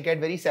and they get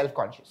very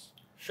self-conscious.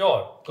 Sure.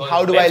 'Cause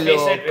How do let's I face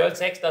look? it, real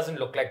sex doesn't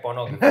look like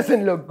pornography.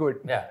 Doesn't look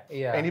good.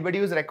 Yeah. Anybody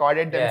who's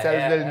recorded themselves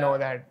yeah, will yeah. know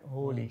that.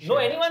 Holy shit. No,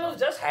 anyone who's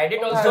just had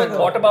it also and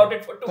thought about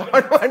it for 2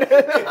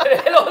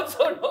 minutes, they'll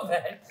also know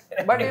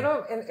that. But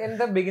in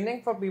the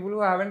beginning, for people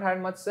who haven't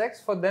had much sex,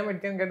 for them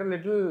it can get a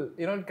little,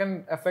 it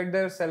can affect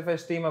their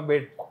self-esteem a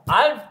bit.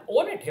 I'll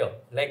own it here,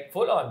 like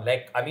full on.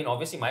 Like, I mean,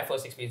 obviously my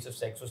first experience of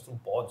sex was through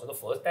porn. So the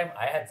first time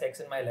I had sex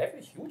in my life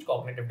was huge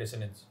cognitive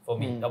dissonance for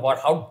me about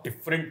how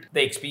different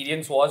the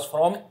experience was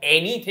from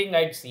anything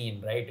I'd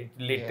seen, right? It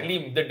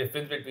literally the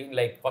difference between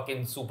like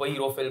fucking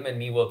superhero film and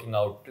me working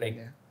out. Like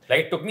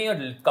it took me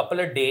a couple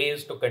of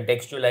days to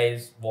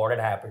contextualize what had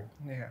happened.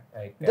 Yeah.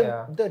 Like,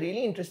 The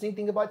really interesting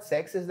thing about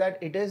sex is that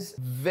it is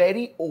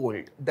very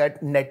old.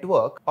 That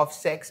network of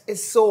sex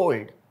is so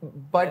old.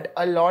 But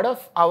a lot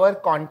of our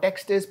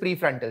context is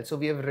prefrontal. So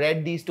we have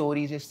read these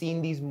stories, we've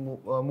seen these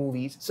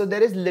movies. So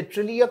there is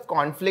literally a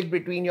conflict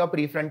between your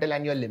prefrontal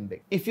and your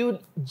limbic. If you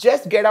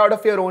just get out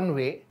of your own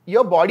way,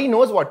 your body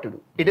knows what to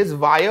do. It is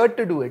wired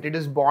to do it. It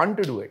is born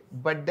to do it.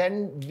 But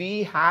then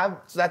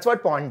so that's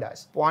what porn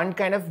does. Porn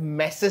kind of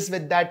messes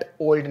with that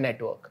old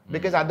network.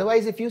 Because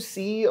otherwise, if you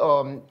see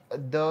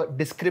the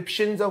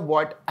descriptions of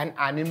what an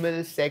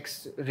animal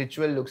sex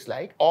ritual looks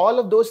like, all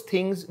of those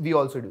things we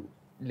also do.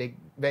 Like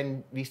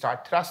when we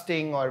start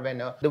thrusting or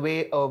when the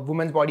way a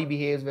woman's body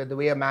behaves, the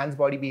way a man's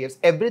body behaves,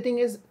 everything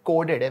is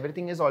coded,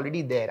 everything is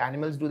already there.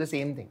 Animals do the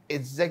same thing.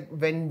 It's like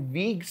when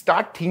we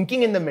start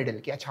thinking in the middle,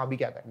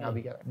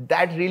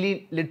 that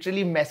really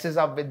literally messes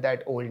up with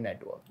that old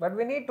network. But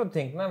we need to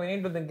think, we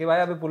need to think, कि भाई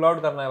अभी pull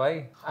out करना है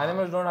भाई.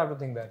 Animals don't have to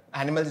think that.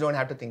 Animals don't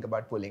have to think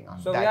about pulling out.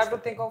 So we have to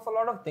think of a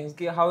lot of things.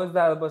 कि how is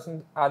the other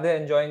person, are they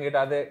enjoying it?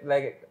 Are they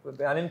like,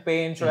 are in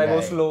pain? Should I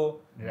go slow?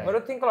 We have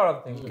to think a lot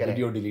of things.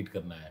 Video delete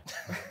करना है.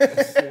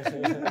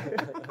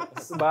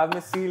 बाद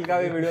में seal का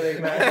भी video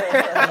देखना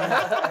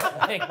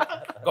है.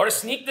 Gotta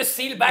sneak the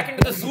seal back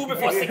into the zoo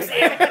before 6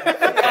 a.m.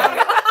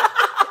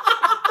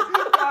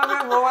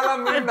 वो वाला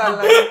meme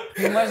डालना है.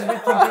 You must be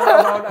thinking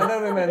about other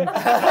women.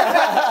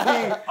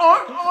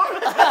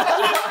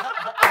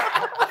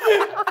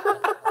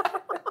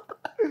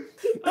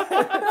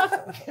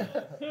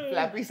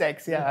 Flappy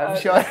sex, yeah, I'm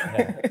sure.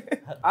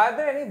 Are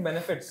there any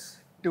benefits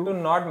to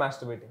not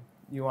masturbating?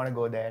 You want to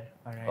go there?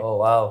 All right. Oh,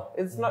 wow.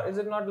 Is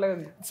it not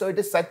like... So it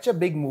is such a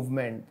big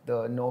movement,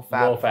 the NoFap.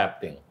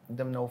 NoFap thing.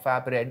 The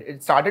NoFap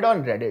it started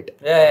on Reddit.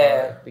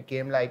 Yeah.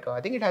 Became like,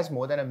 I think it has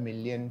more than 1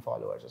 million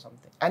followers or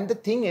something. And the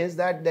thing is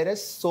that there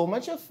is so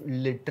much of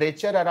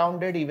literature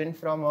around it, even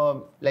from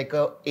a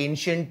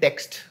ancient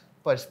text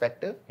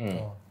perspective.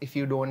 If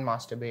you don't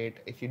masturbate,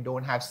 if you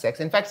don't have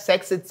sex. In fact,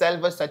 sex itself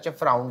was such a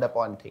frowned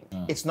upon thing.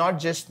 It's not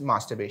just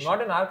masturbation.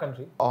 Not in our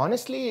country.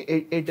 Honestly,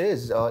 it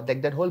is.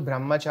 Like that whole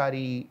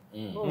brahmachari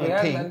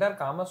thing. And there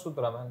Kama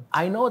Sutra, man.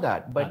 I know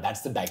that, but That's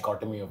the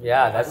dichotomy of it.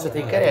 Yeah, that's the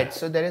thing. correct.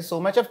 So there is so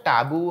much of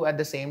taboo. At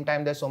the same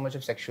time, there's so much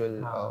of sexual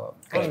Now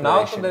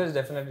exploration. there is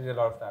definitely a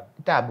lot of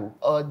Taboo.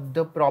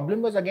 The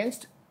problem was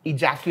against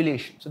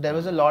ejaculation. So there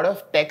was a lot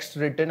of text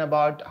written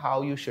about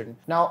how you shouldn't.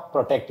 Now,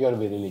 Protect your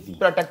virility.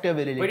 protect your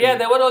virility. But yeah,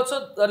 there was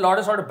also a lot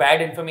of sort of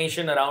bad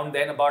information around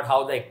then about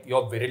how like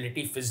your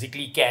virility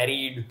physically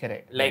carried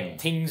Correct. like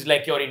things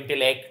like your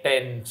intellect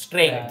and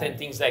strength and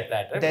things like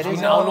that. Right? There Which is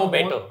we now know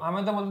better.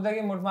 हमें तो बोलते थे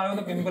कि मुठ मारोगे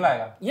तो pimple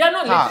आएगा. Yeah,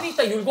 no, literally,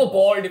 so you'll go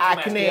bald if you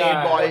Acne,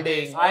 masturbate.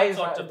 balding. All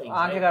sorts of things.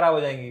 आंखें खराब हो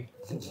जाएंगी.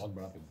 बहुत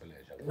बड़ा पिंपल है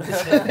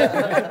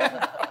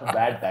शायद.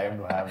 Bad time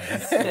to have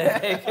this.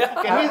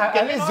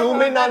 Can we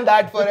zoom in on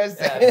that for us?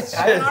 I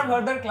have not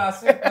heard that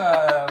classic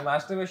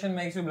masturbation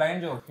makes you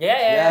blind joke.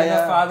 Yeah.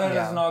 The father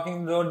is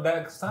knocking the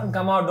door. Son,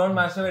 come out! Don't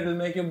masturbate. It'll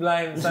make you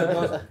blind. Son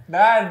goes,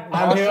 Dad,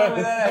 I'm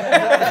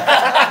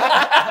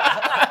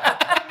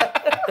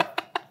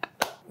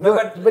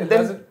But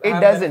then it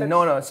doesn't.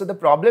 No. So the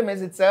problem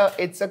is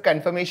it's a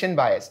confirmation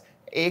bias.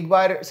 एक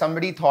बार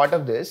somebody thought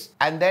of this,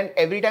 and then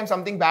every time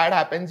something bad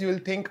happens, you will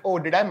think, oh,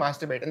 did I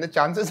masturbate? And the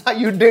chances are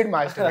you did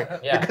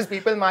masturbate because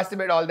people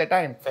masturbate all the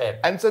time. Fair.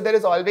 And so there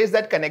is always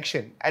that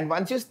connection. And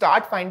once you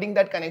start finding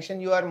that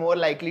connection, you are more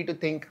likely to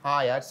think,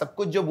 हाँ यार, सब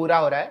कुछ जो बुरा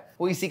हो रहा है,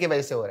 वो इसी के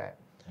वजह से हो रहा है.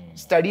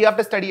 Study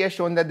after study has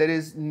shown that there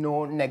is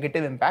no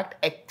negative impact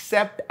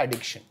except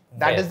addiction.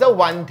 That is the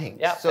one thing.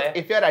 Yeah, so fair.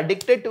 if you're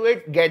addicted to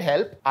it, get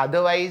help.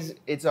 Otherwise,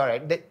 it's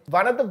alright.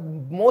 One of the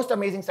most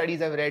amazing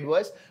studies I've read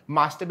was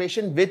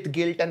masturbation with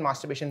guilt and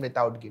masturbation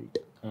without guilt.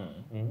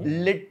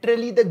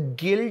 Literally, the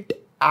guilt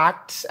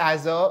acts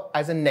as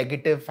a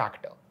negative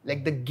factor.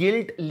 Like the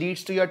guilt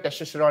leads to your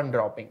testosterone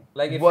dropping.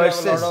 Like if you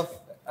have a lot of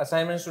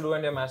assignments to do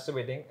and you're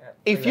masturbating.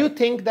 If you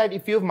think that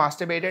if you've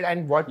masturbated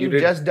and what You you've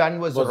did- just done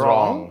was wrong,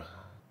 wrong.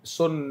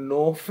 So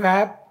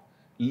NoFap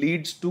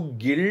leads to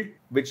guilt,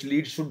 which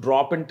leads to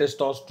drop in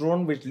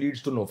testosterone, which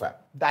leads to NoFap.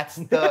 that's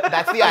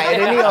the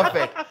irony of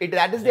it.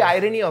 That is the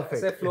irony of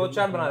Say it. flow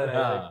chart बना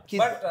देना है.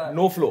 But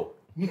No flow.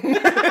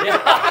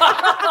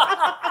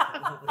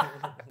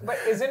 but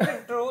isn't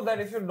it true that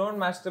if you don't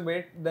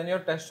masturbate, then your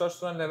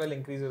testosterone level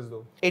increases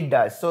though? It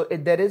does. So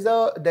there is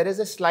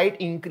a slight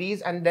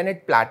increase and then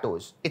it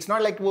plateaus. It's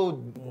not like वो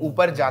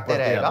ऊपर जाते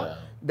रहेगा.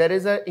 There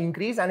is an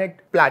increase and it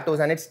plateaus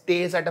and it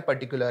stays at a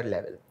particular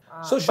level.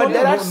 So surely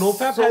there are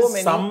NoFap so has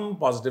many- some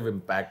positive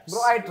impacts.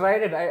 Bro, I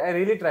tried it. I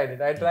really tried it.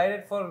 I tried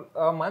it for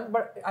a month,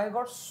 but I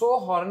got so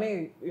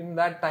horny in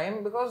that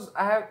time because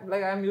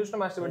I'm used to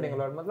masturbating a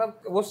lot. मतलब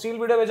वो seal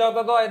video भेजा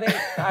होता तो I think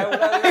I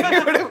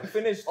would have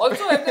finished.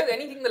 Also, if there's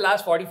anything the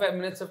last 45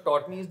 minutes have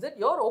taught me is that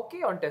you're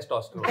okay on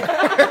testosterone.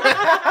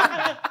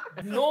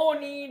 No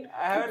need.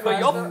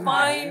 You're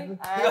fine.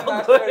 I have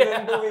masturbated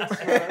in 2 weeks.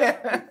 Bro.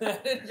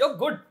 You're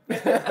good.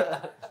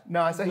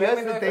 No, so Let here's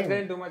me know the if it's thing.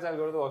 getting too much. I'll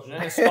go to the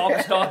washroom.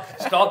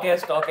 Stock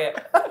here.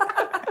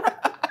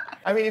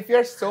 I mean, if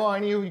you're so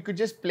horny, you could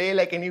just play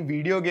like any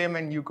video game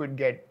and you could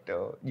get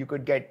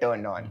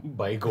turned on.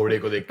 भाई घोड़े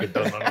को देख के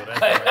turn on हो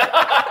रहा है.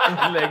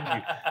 Like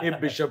ये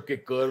bishop के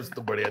curves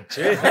तो बड़े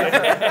अच्छे.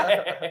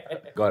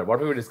 God, what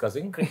were we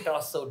discussing?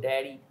 Crypto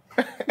daddy.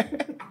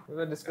 We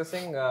were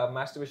discussing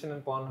masturbation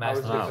and porn.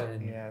 Masturbation. How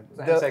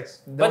it's and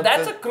sex. But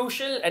that's a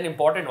crucial and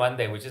important one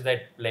there, which is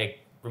that, like,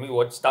 for me,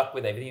 what stuck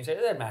with everything you said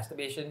is that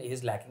masturbation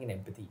is lacking in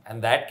empathy.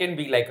 And that can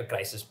be like a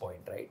crisis point,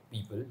 right?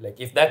 People, like,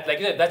 if that, like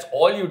you said, that's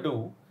all you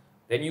do,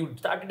 then you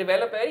start to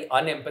develop a very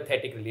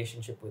unempathetic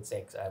relationship with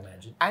sex, I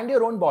imagine. And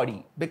your own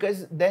body,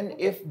 because then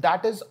if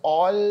that is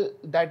all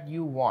that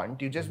you want,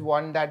 you just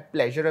want that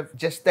pleasure of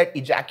just that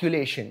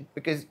ejaculation,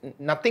 because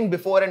nothing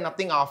before and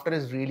nothing after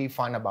is really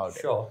fun about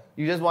it. Sure.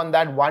 You just want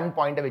that one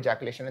point of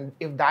ejaculation, and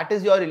if that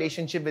is your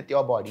relationship with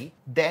your body,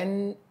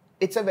 then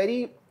it's a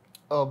very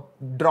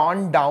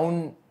drawn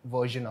down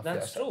version of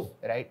That's yourself,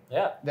 true. right?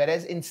 Yeah.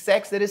 Whereas in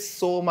sex, there is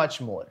so much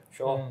more.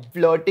 Sure.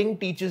 Flirting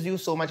teaches you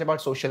so much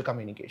about social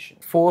communication.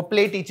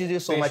 Foreplay teaches you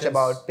so much Patience.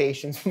 about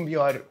patience,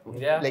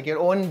 like your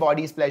own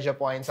body's pleasure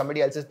points,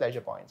 somebody else's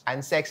pleasure points.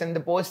 And sex and the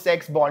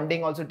post-sex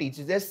bonding also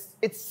teaches this.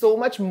 It's so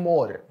much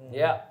more.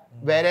 Yeah.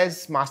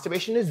 Whereas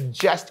masturbation is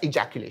just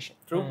ejaculation.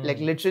 True. Like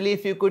literally,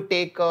 if you could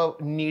take a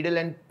needle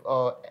and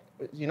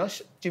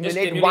stimulate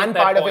stimulate one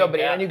that part of your point,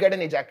 brain yeah. and you get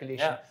an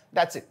ejaculation. Yeah.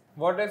 That's it.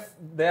 What if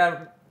they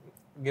are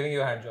giving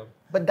you a hand job?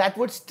 But that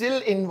would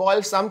still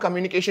involve some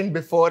communication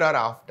before or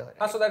after.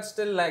 So that's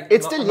still like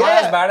It's not, still- not yeah.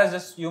 as bad as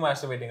just you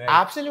masturbating, right?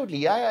 Absolutely,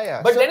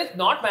 yeah. But So then it's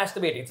not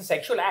masturbating, it's a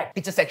sexual act.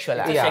 it's a sexual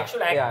act. It's a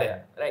sexual act Yeah, then,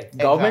 right?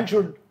 Government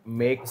Exactly. should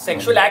make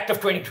Sexual act of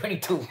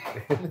 2022.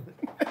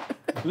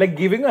 like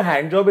giving a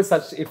hand job is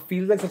such. It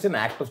feels like such an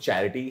act of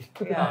charity.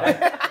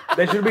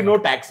 There should be no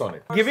tax on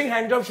it. Giving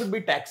hand job should be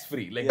tax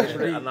free. Like they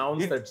should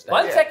announce that. It's tax.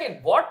 One second,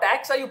 what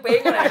tax are you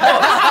paying on hand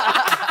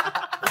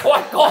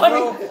What con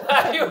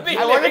have you been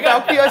I want to living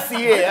talk to under? your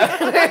CA.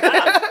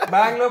 Yeah?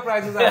 Bangalore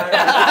prices are high.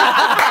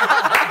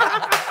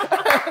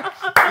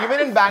 Even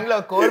in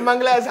Bangalore,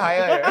 Kormangala is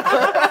higher.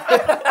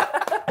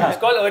 It's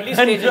called early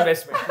stage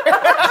investment.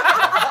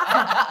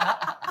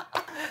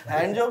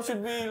 Hand job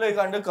should be like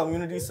under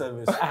community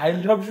service.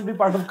 Hand job should be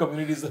part of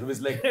community service.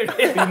 Like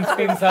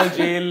 3 साल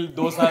jail,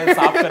 2 साल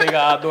साफ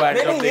करेगा, 2 hand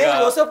job नहीं ये देगा.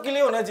 वो सब के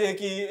लिए होना चाहिए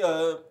कि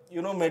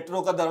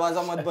मेट्रो का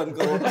दरवाजा मत बंद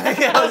करो.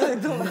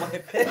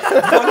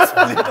 Don't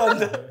split on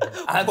the.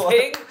 I'm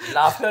saying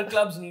laughter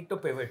clubs need to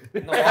pivot.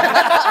 No.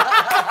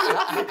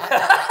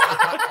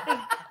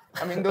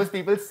 I mean, those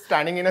people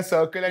standing in a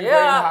circle and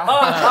Yeah.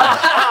 going,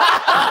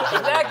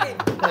 Exactly.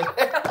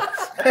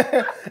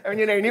 I mean,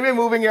 you're anyway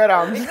moving your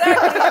arms.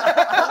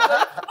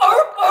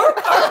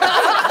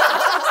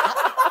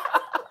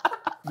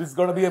 This is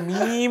gonna be a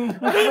meme.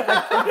 I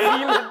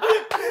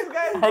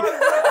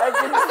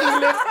can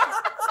feel it.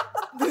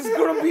 This is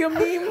gonna be a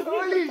meme.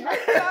 Holy shit.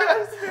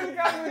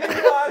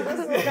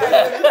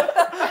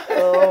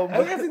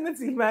 Have you seen that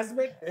scene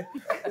aspect?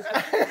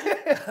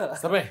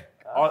 समय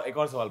और एक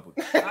और सवाल पूछ.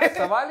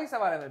 सवाल ही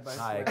सवाल है मेरे पास.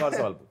 हाँ एक और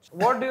सवाल पूछ.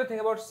 What do you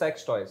think about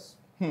sex toys?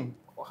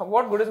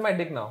 What good is my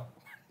dick now?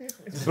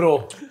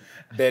 Bro,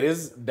 there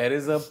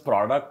is a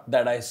product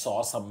that I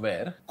saw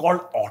somewhere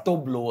called Auto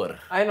Blower.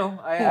 I know.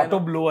 Auto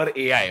Blower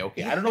AI.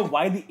 Okay, I don't know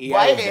why the AI.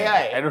 Why is there.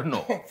 AI? I don't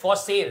know. For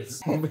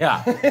sales.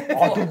 Yeah,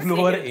 Auto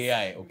Blower sales.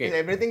 AI. Okay.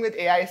 Everything with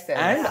AI sells.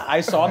 And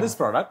I saw this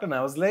product and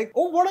I was like,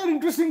 oh, what an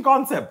interesting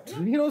concept.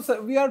 You know,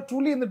 so we are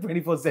truly in the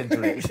 21st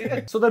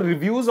century. So the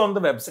reviews on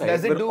the website.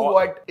 Does it were do all-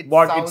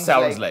 what it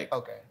sounds like?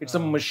 Okay. It's a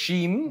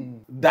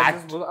machine That that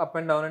just goes up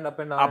and down and up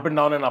and down. up and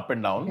down and up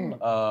and down.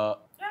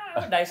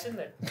 Yeah, Dyson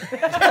then.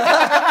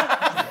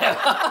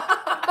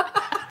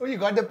 Oh, you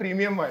got the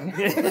premium one.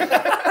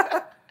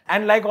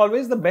 And like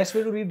always, the best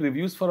way to read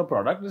reviews for a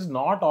product is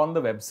not on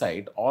the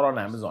website or on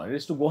Amazon. It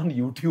is to go on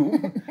YouTube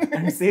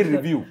and say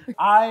review.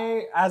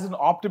 I, as an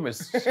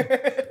optimist,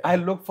 I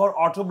look for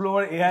Auto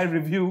Blower AI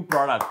review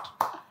product.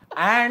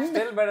 And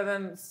Still better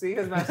than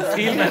Steel's Master.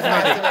 Steel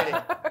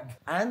Mathematic.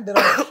 And there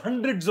are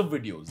hundreds of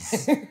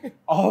videos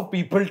of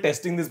people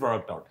testing this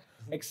product out.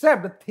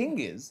 Except the thing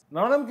is,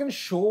 none of them can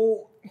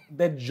show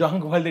their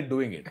junk while they're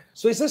doing it.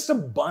 So it's just a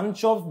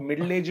bunch of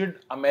middle-aged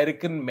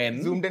American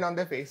men Zoomed in on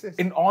their faces.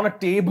 on a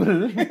table,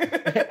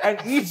 and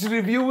each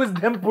review is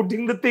them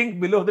putting the thing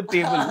below the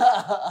table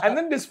and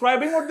then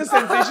describing what the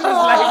sensation is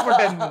like for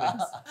 10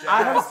 minutes.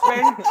 I have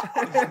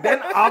spent then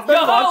after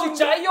watching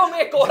ऊंचाइयों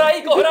में कोहरा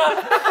ही कोहरा.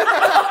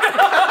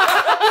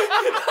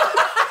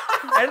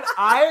 and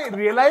I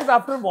realized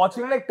after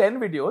watching like 10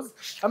 videos,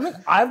 I'm like,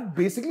 I've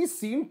basically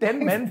seen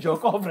 10 men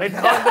jerk off right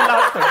now in the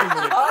last 30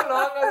 minutes. How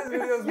long are these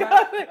videos,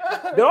 man?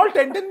 They're all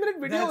 10-minute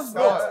videos.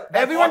 Bro.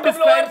 Everyone Auto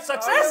blower describes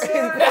success.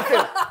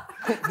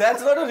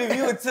 That's not a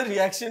review, it's a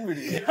reaction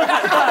video.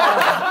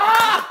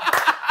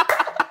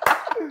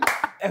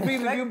 every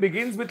review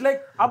begins with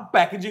like, अब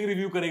packaging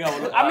review करेगा वो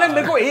लोग. I'm like,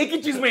 मेरे को एक ही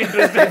चीज में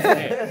interest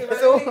है.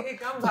 So he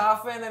comes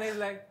halfway and then he's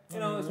like, you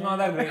know, it's not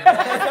that great.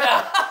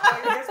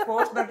 Like, he gets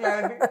post the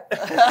clarity.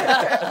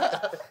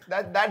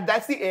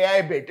 That's the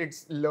AI bit.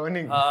 It's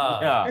learning.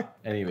 Yeah.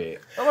 Anyway.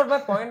 No, but my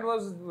point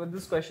was with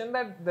this question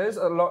that there is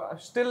a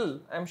lot, still,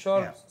 I'm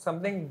sure,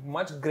 something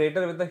much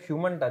greater with the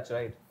human touch,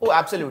 right? Oh,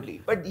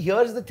 absolutely. But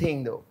here's the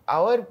thing though.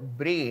 Our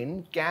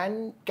brain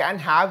can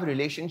have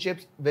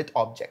relationships with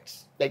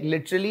objects. Like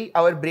literally,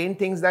 our brain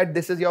thinks that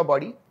this is your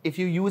body. If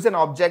you use an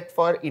object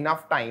for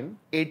enough time,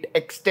 it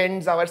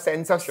extends our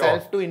sense of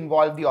self to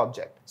involve the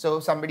object. So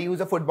somebody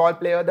who's a football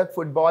player, the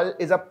football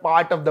is a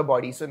part of the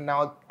body. So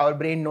now our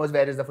brain knows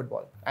where is the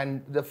football.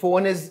 And the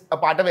phone is a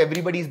part of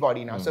everybody's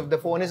body now. So if the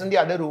phone is in the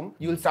other room,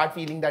 you'll start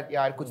feeling that,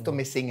 yaar, kuch to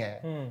missing hai.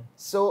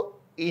 So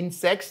in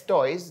sex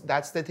toys,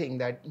 that's the thing,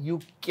 that you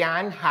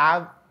can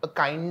have a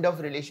kind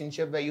of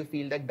relationship where you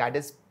feel that that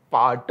is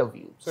part of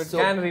you. So it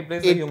can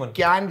replace the human. It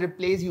can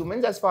replace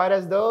humans as far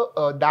as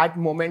the that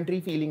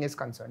momentary feeling is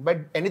concerned. But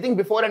anything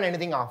before and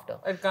anything after.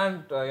 It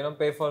can't,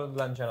 pay for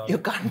lunch and all. You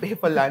can't pay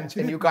for lunch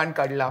and you can't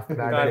cuddle after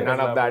that. Can't None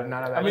cuddle of that.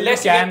 None of that. I mean,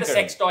 let's get the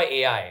sex toy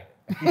AI.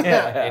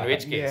 In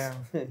which case?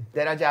 Yeah.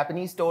 There are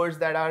Japanese stores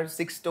that are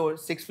 6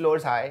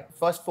 floors high.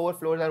 First 4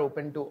 floors are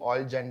open to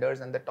all genders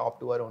and the top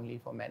 2 are only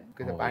for men.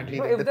 Because apparently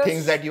Bro, if the there's-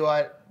 things that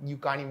you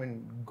can't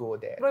even go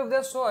there. Bro, if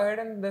they're so ahead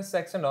in this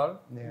sex and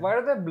all, why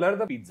do they blur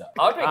the Pizza.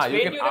 How to You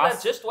explain can to you that that's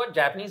ask. just what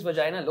Japanese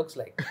vagina looks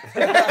like.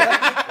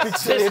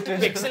 Just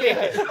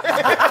pixelated.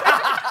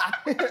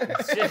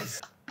 It's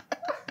just-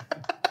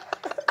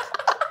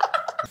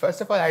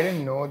 First of all, I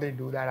didn't know they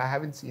do that. I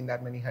haven't seen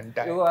that many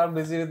hentai. You are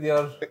busy with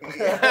your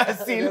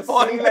Seal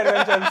porn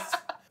adventures.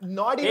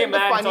 Not Hey even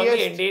man, the it's on the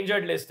funniest.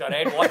 endangered list,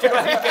 alright? Watch it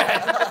while you can.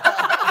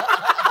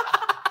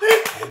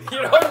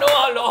 You don't know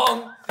how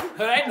long,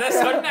 right? There's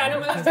certain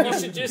animals you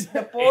should just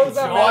Poles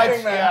are enjoy.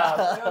 melting,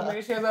 man. Your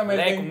ratios are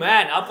melting. Like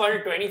man, up until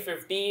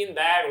 2015,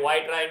 that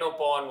white rhino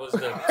porn was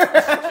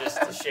just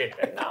the shit.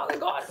 And now they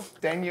got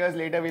 10 years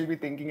later, we'll be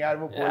thinking, yaar,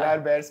 wo polar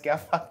bears kya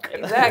fuck kar rahe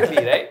hain?"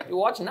 exactly right. You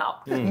watch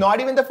now. Not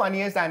even the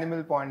funniest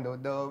animal porn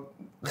though.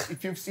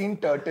 If you've seen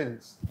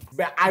turtles,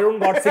 I don't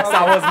got 6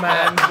 hours,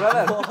 man.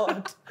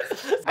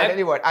 I tell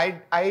you what,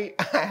 I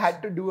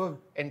had to do an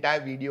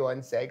entire video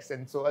on sex,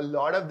 and so a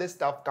lot of this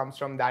stuff comes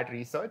from that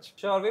research.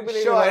 Sure, we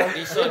believe Sure. you.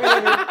 Research.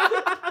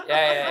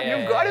 Yeah.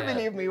 You've got to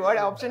believe me. What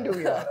option do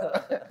we have?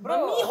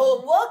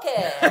 homework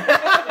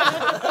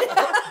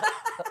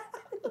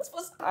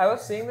I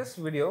was seeing this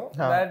video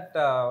that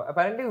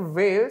apparently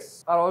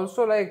whales are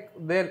also like,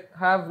 they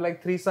have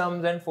like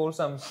threesomes and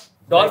foursomes.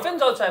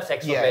 Dolphins also have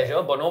sex for Yeah. pleasure.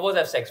 Bonobos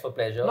have sex for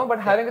pleasure. No, but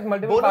having with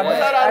multiple Bonobos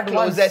partners are our at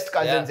once. closest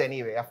cousins Yeah.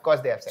 anyway. Of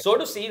course they have sex. So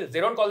do seals. They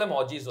don't call them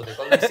orgies though. They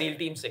call them SEAL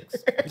Team 6.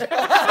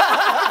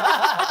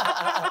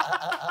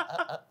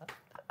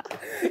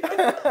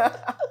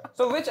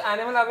 So which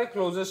animal are we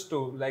closest to,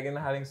 like in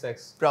having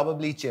sex?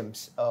 Probably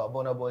chimps.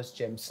 Bonobos,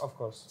 chimps. Of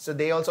course. So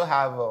they also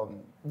have,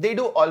 they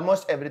do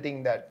almost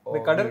everything that They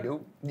cuddle? we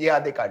do. Yeah,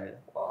 they cuddle.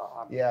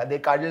 Yeah, they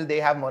cuddle, they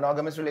have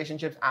monogamous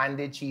relationships and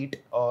they cheat,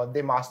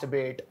 they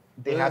masturbate,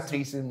 they have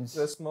threesomes.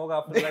 The smoke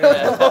after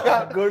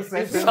that. Good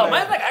sex.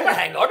 Someone's like, I gotta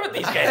hang out with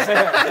these guys.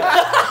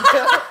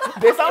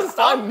 They sound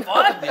fun.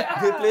 Fun,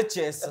 yeah. They play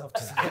chess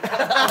after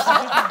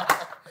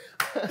that.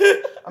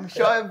 I'm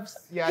sure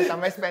if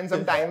Tanmay spends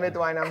some time with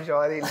one, I'm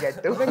sure he'll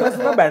get to.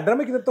 Bandra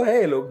में किधर तो है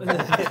ये लोग.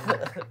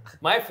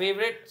 My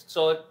favorite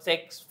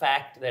sex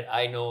fact that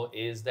I know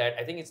is that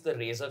I think it's the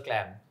razor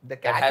clam. The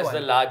that cat has one.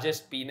 the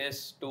largest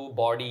penis to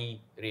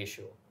body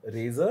ratio.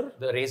 Razor?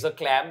 The razor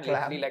clam,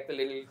 literally like the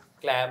little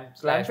clam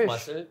 / Clamfish.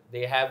 muscle.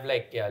 They have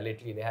like,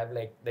 literally, they have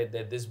like,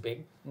 they're this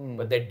big,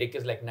 but their dick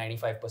is like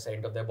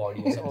 95% of their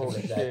body or something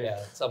like that. Yeah,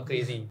 some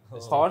crazy.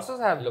 Horses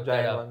have Look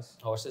that giant up. ones.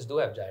 Horses do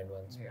have giant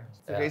ones. Yeah.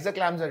 So razor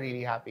clams are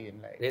really happy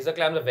in life. Razor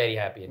clams are very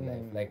happy in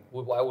life. Like,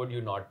 why would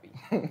you not be?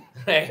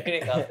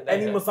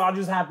 Any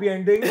massages happy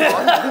ending?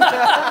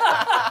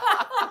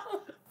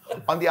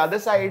 On the other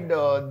side,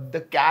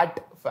 the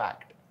cat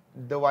fact.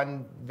 The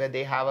one where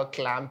they have a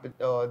clamp,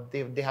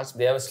 they have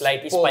They have a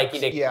slightly spokes, spiky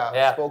dick.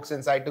 Yeah, spokes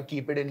inside to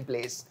keep it in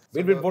place.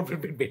 Wait. What?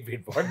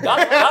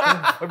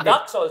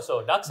 Ducks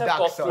also. Ducks have Ducks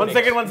cocked also. One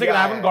second. Yeah,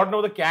 I haven't yeah. gotten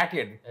over the cat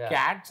yet. Yeah.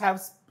 Cats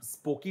have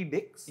spooky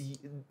dicks?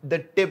 The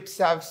tips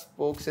have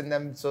spokes in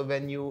them, so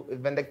when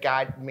the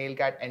male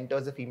cat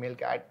enters a female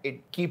cat,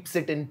 it keeps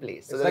it in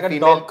place. So It's the like a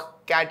female dog.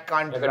 cat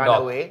can't Like a run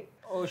dog. away.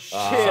 Oh shit.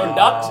 So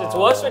ducks, it's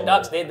worse with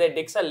ducks. Their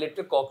dicks are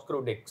little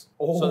corkscrew dicks.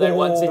 So that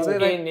once it's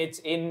it's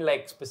in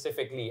like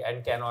specifically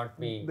and cannot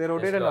be. They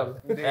rotate and all.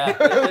 Yeah,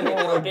 literally they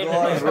rotate and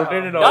all.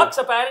 Rotate and all. Ducks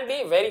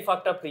apparently very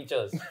fucked up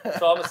creatures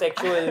from a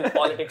sexual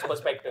politics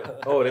perspective.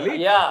 Oh, really?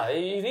 Yeah,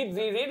 you read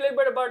a little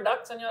bit about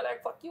ducks and you're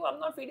like, fuck you, I'm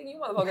not feeding you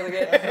motherfuckers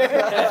again.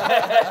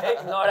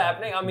 It's not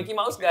happening. I'm Mickey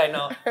Mouse guy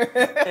now.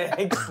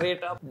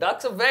 Straight up.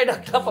 Ducks are very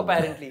ducked up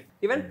apparently.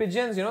 Even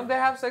pigeons, they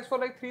have sex for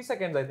like 3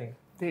 seconds, I think.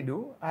 They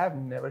do? I have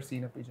never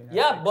seen a pigeon. have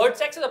Yeah, sex. bird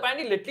sex is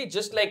apparently literally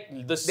just like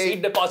the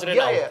seed deposited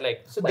yeah, out. yeah.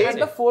 Like, So But they-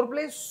 the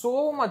foreplay is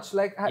so much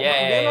like. Do you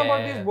know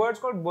about these birds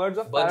called birds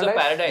of Birds paradise?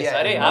 of paradise.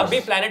 Yeah, Arey, yeah. आप भी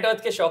planet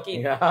Earth के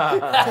शौकीन.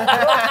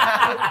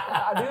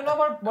 Do you know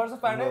about birds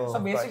of paradise? No, So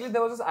basically,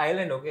 there was this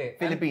island, okay?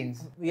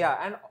 Philippines.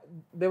 And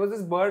there was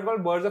this bird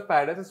called birds of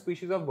paradise, a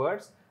species of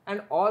birds,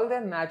 and all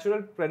their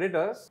natural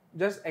predators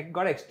just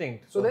got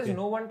extinct. So there's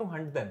no one to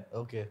hunt them.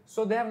 Okay.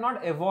 So they have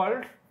not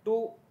evolved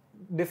to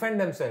defend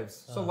themselves.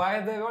 So why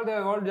have they evolved? They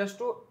evolved just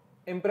to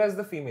impress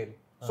the female.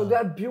 So they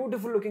are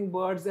beautiful looking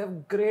birds. They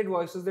have great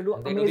voices. They do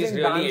They do these amazing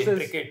really dances.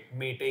 intricate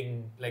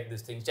mating like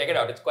this thing. Check it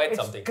out. It's quite It's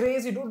something.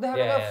 crazy, dude. They have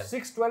Yeah, like yeah. a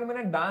 6-12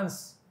 minute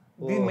dance.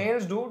 The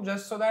males do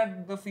just so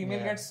that the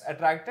female gets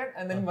attracted,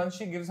 and then once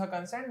she gives her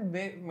consent,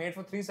 they mate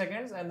for 3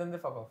 seconds and then they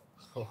fuck off.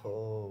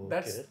 Oh,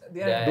 That's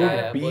Yeah, Dude,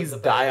 yeah, bees birds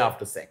of die paradise.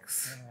 after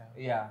sex.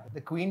 Yeah.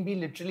 The queen bee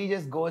literally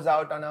just goes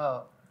out on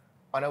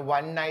a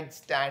one-night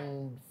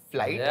stand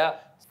flight, Yeah.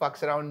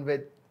 fucks around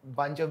with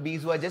bunch of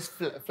bees who are just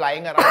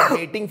flying around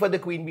waiting for the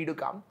queen bee to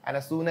come, and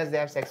as soon as they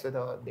have sex with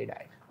her, they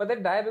die. But they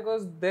die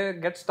because they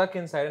get stuck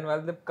inside, and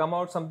while they come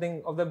out,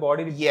 something of their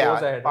body goes Yeah,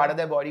 ahead. part of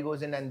their body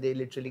goes in and they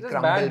literally It's just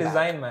crumble bad back.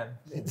 design, man.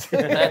 That's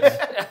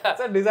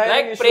It's a design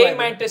like issue. I praying think.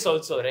 mantis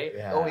also, right?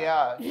 Oh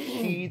yeah,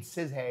 she eats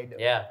his head.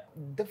 Yeah.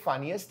 The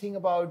funniest thing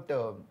about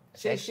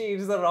She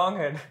eats the wrong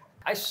head.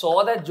 I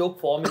saw that joke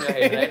form in your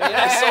head, right?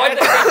 I saw it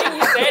the second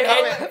you said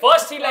head.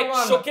 First he like Come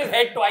on. shook his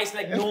head twice,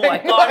 like no, I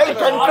can't. I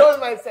control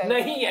myself.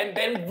 Nahi, and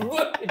then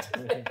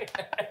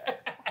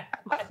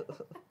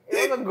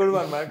It was a good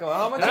one, man. Come on.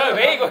 How much? No,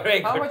 very good,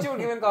 very How good. much you would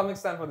give in Comic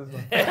Stand for this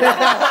one?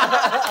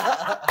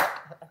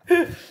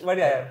 But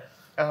yeah.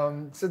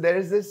 So there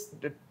is this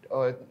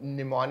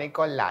mnemonic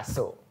called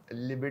LASSO: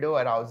 libido,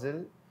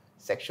 arousal,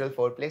 sexual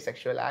foreplay,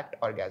 sexual act,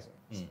 orgasm.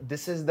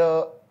 This is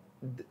the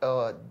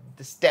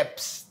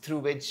steps through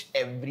which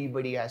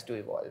everybody has to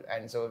evolve,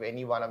 and so if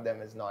any one of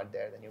them is not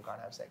there, then you can't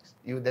have sex.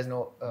 There's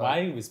no. Why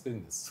are you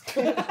whispering this?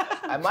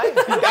 Am I?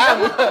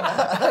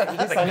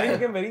 Damn. Suddenly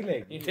became very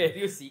like. He tell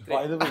you secret.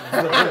 By the way,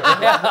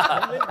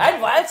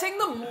 And while saying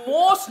the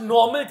most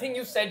normal thing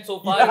you said so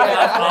far in the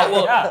last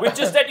hour, which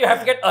is that you have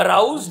to get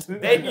aroused,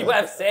 then you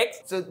have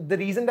sex. So the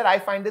reason that I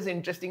find this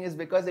interesting is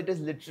because it is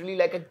literally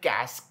like a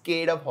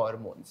cascade of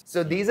hormones.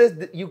 So these are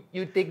you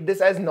take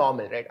this as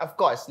normal, right? Of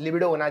course,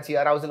 libido hona chahiye,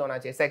 arousal hona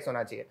chahiye, sex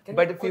hona chahiye.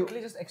 But if you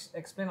quickly just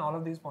explain all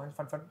of these points.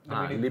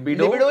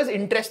 libido is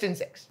interest in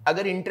sex.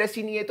 Agar interest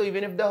ही नहीं है तो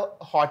even if the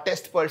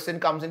hottest person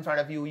comes in front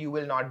of you, you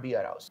will not be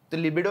aroused. तो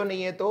libido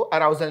नहीं है तो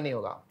arousal नहीं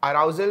होगा.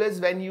 Arousal is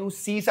when you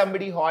see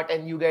somebody hot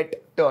and you get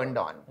turned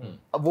on.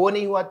 वो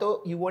नहीं हुआ तो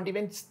you won't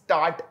even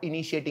start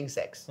initiating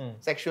sex.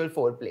 Sexual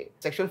foreplay.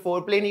 Sexual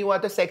foreplay नहीं हुआ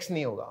तो sex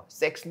नहीं होगा.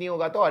 Sex नहीं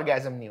होगा तो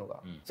orgasm नहीं होगा.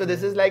 So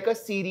this is like a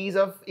series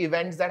of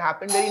events that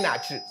happen very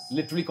naturally.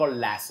 literally called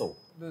lasso.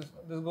 This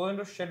goes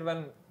into shit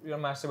when you're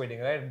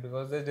masturbating, right?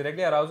 Because there's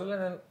directly arousal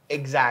and then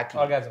Exactly.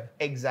 orgasm.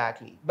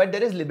 Exactly. But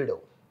there is libido.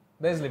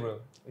 There's libido.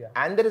 Yeah.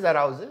 And there is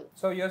arousal.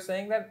 So you're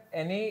saying that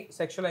any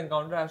sexual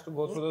encounter has to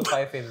go through those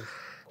 5 phases.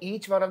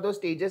 Each one of those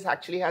stages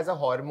actually has a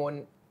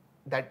hormone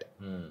that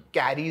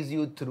carries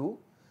you through.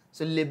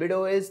 So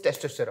libido is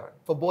testosterone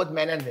for both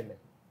men and women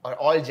or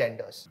all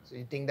genders. So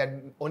you think that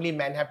only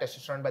men have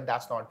testosterone, but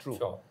that's not true.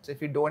 Sure. So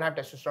if you don't have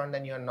testosterone,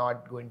 then you're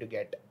not going to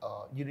get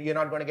you're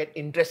not going to get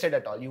interested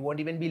at all. You won't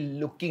even be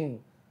looking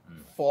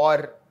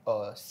for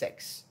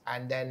sex.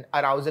 And then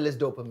arousal is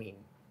dopamine.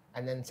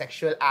 And then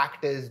sexual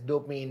act is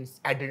dopamine,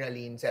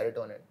 adrenaline,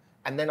 serotonin,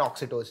 and then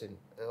oxytocin.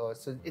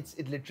 So it's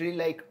literally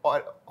like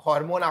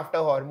hormone after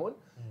hormone,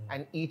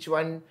 and each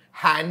one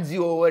hands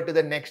you over to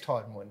the next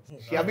hormone.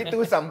 Abhi tu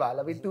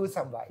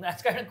sambhal.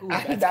 That's kind of cool.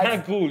 And Kind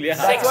of cool, yeah.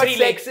 That's Sex what relay.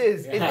 sex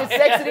is. It's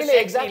sex relay,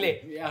 Sex exactly.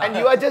 relay. Yeah. And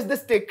you are just the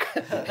stick.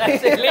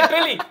 That's it,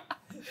 literally.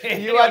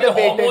 You are the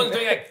bait. hormones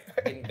doing like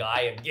fucking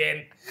guy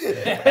again.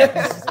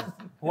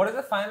 What is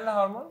the final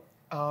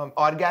hormone?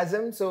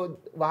 Orgasm. So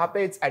wahan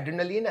pe it's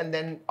adrenaline and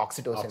then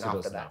oxytocin after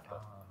Oxytocin that.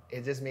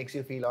 It just makes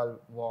you feel all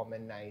warm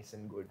and nice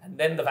and good. And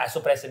then the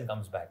vasopressin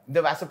comes back.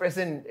 The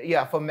vasopressin,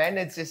 yeah, for men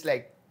it's just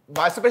like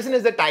vasopressin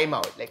is the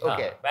timeout. Like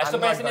okay,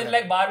 Vasopressin is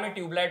like bar mein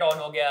tubelight on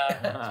ho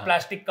gaya,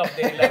 plastic cup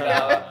dene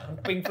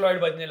laga, Pink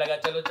Floyd bajne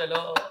laga,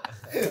 chalo.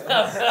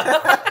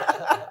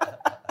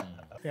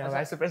 Yeah,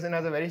 vasopressin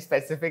has a very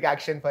specific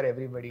action for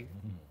everybody.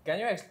 Can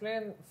you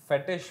explain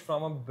fetish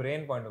from a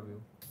brain point of view?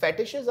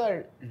 Fetishes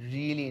are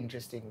really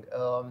interesting.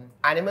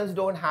 Animals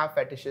don't have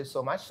fetishes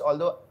so much,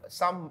 although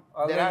some.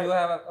 Although you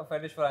have a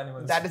fetish for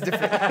animals. That is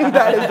different.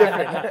 That is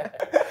different.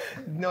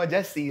 No,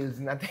 just seals,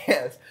 nothing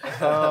else.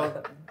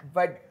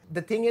 But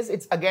the thing is,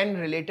 it's again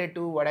related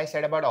to what I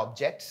said about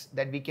objects,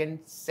 that we can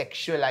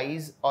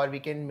sexualize or we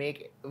can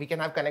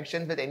have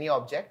connections with any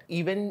object.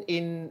 Even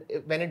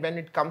when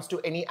it comes to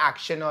any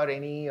action or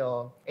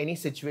any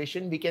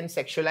situation, we can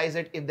sexualize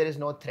it if there is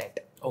no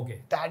threat.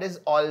 Okay. That is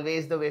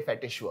always the way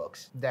fetish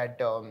works. That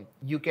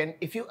you can,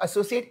 if you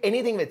associate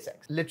anything with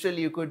sex,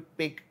 literally you could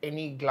pick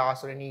any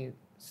glass or any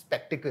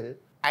spectacle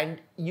and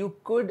you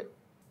could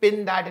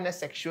pin that in a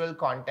sexual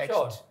context.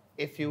 Sure.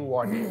 If you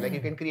want it. Like you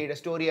can create a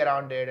story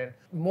around it, and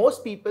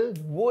most people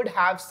would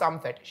have some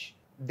fetish.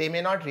 They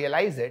may not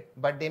realize it,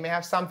 but they may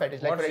have some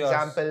fetish. Like What's for yours?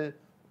 example,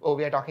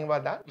 we are talking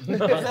about that.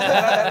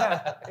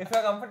 If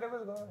you're comfortable,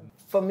 go ahead.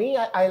 For me,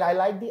 I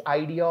like the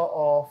idea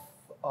of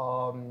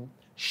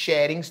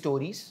sharing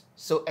stories.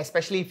 So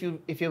especially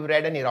if you've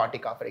read an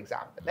erotica, for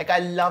example, like I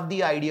love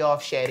the idea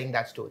of sharing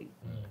that story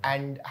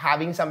and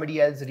having somebody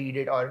else read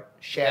it or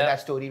share that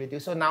story with you.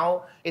 So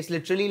now it's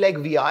literally like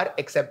VR,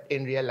 except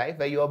in real life,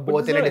 where you are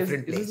both in a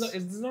different place.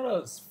 Is this not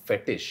a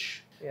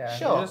fetish? Yeah.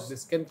 Sure.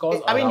 This can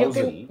cause I mean,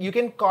 arousal. you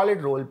can call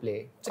it role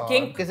play. It's a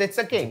kink. Because it's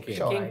a kink. kink.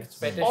 Sure. Kink,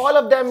 fetish. All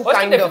of them What's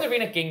kind the of. difference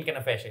between a kink and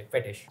a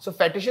fetish? So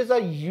fetishes are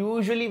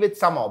usually with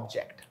some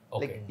object.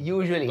 Okay. Like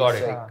usually. Got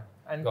it's it. like-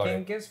 And Got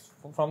kink is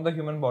from the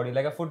human body.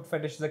 Like a foot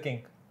fetish is a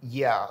kink.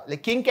 Yeah,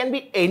 like kink can be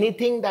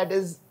anything that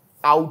is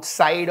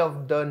outside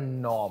of the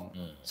norm.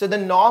 So the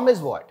norm is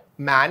what?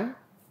 Man,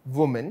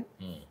 woman,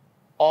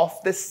 of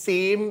the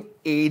same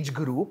age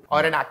group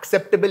or an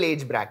acceptable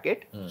age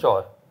bracket,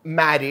 Sure.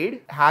 married,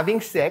 having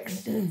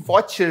sex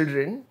for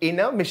children in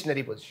a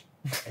missionary position.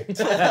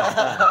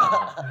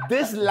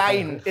 This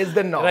line is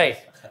the norm. Right.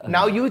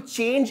 Now you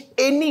change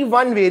any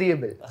one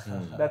variable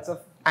That's a.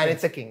 and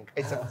it's a kink.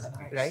 It's a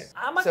right.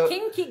 I'm a So-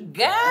 kinky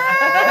guy.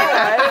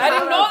 I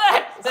didn't know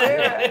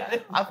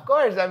that. Of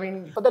course, I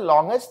mean, for the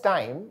longest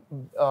time,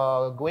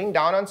 going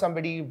down on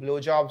somebody,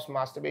 blowjobs,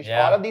 masturbation,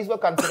 Yeah. all of these were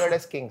considered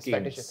as kinks, Kinks.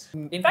 fetishes.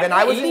 In fact, When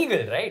I it's was in-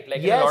 illegal, right?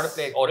 Like in a lot of Yes.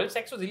 places, oral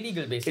sex was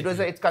illegal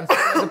basically. It's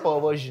considered as a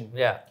perversion.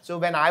 Yeah. So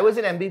when I was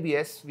in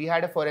MBBS, we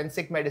had a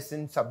forensic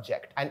medicine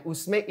subject, and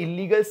उसमें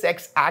illegal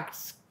sex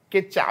acts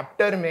के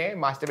chapter में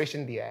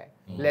masturbation दिया है,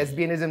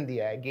 lesbianism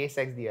दिया है, gay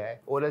sex दिया है,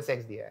 oral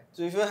sex दिया है.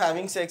 So if you're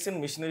having sex in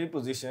missionary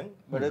position,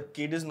 but a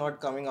kid is not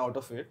coming out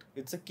of it,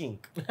 it's a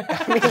kink. No,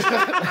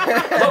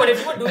 but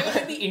if you were doing it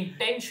with the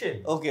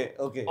intention Okay.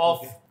 of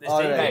this All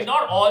thing, right.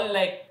 not all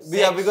like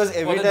Yeah, sex because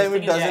every for the time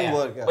this it thing, doesn't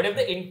work, yeah. But if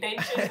the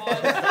intention was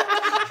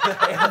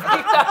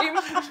every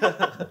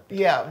time,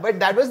 Yeah, but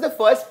that was the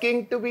first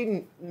kink to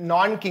be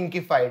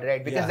non-kinkified,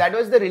 right? Because Yeah. that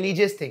was the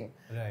religious thing.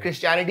 Right.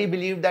 Christianity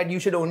believed that you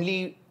should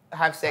only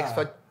have sex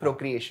for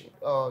procreation.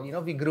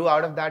 We grew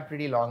out of that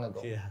pretty long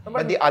ago. Yeah.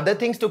 But the other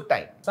things took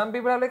time. Some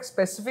people have like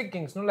specific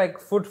kinks, no, like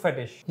foot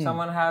fetish.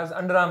 Someone has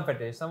underarm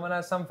fetish. Someone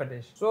has some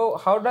fetish. So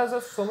how does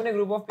so many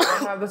group of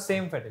people have the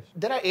same fetish?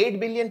 There are 8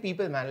 billion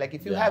people, man. Like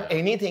if you have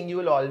anything, you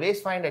will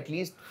always find at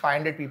least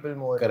 500 people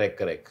more. Correct.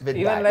 With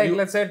Even that. like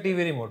let's say a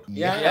TV remote.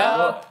 Yeah.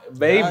 Yeah,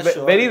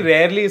 sure. Very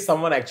rarely is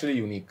someone actually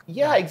unique.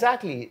 Yeah,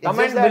 exactly. It's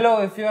Comment just that-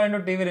 below if you are into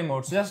TV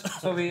remotes, just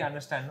so we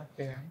understand.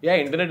 No? Yeah,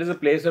 internet is a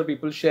place where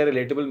people share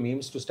relatable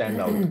memes to stand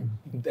out.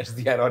 That's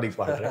the ironic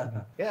part, right?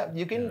 Yeah,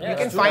 you can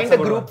that's true. find That's a a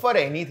good group for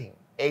anything.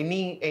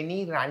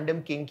 Any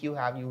random kink you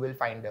have, you will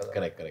find a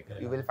Correct.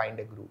 You will find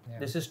a group.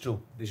 this is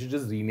true. They should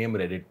just rename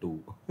Reddit to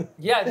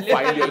Yeah,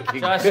 Find your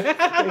literally. kink. Just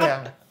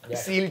Yeah.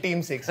 SEAL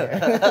Team 6.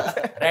 Yeah.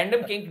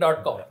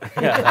 randomkink.com.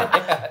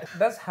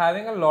 Does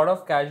having a lot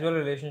of casual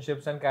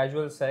relationships and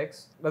casual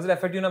sex, does it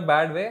affect you in a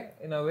bad way,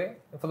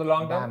 for the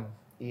long term?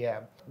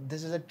 Yeah.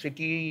 This is a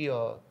tricky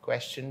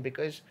question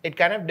because it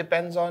kind of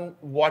depends on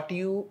what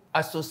you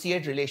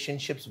associate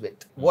relationships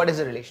with. What is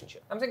a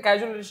relationship? I'm saying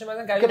casual relationship as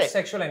in casual Correct.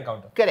 sexual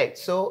encounter. Correct.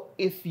 So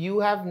if you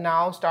have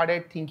now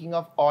started thinking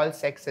of all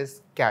sex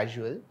as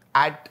casual,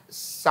 at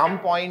some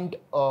point,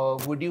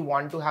 would you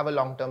want to have a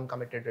long-term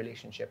committed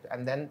relationship?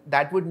 And then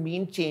that would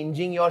mean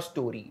changing your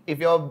story. If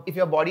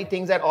your body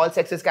thinks that all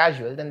sex is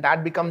casual, then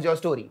that becomes your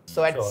story.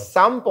 So at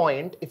some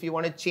point, if you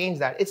want to change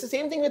that, it's the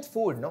same thing with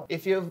food, no?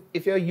 If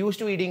you're used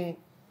to eating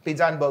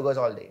pizza and burgers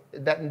all day,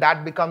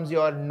 that becomes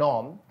your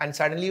norm, and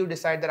suddenly you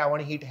decide that I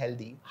want to eat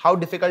healthy. How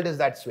difficult is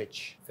that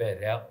switch? Fair,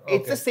 yeah.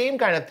 It's the same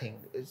kind of thing.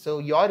 So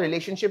your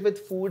relationship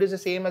with food is the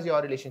same as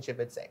your relationship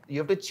with sex. You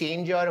have to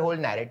change your whole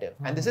narrative.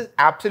 And this is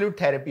absolute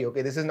therapy,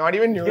 okay? This is not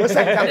even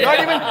neuroscience. I'm not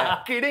even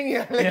kidding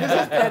here. Like, this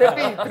is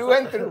therapy through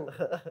and through.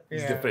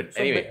 It's different.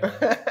 Anyway,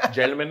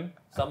 gentlemen.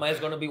 Samay is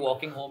going to be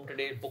walking home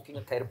today, booking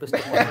a therapist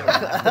appointment.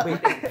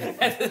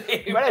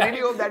 But I really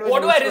hope that was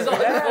What do I useful.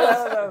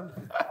 resolve?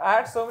 I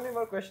had so many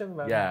more questions,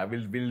 man. Yeah,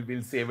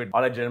 we'll save it.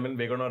 All right, gentlemen,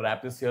 we're going to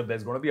wrap this here.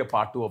 There's going to be a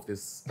part 2 of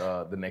this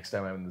the next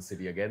time I'm in the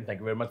city again. Thank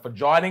you very much for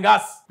joining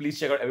us. Please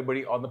check out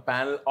everybody on the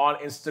panel on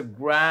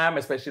Instagram,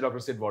 especially Dr.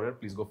 Sid Warrior.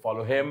 Please go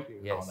follow him.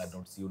 Yes. On that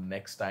note, see you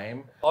next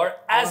time. Or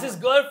as his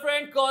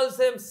girlfriend calls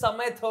him,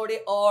 Samay Thodi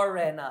or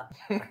Rena.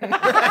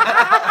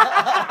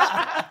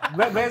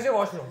 Where's your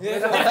washroom?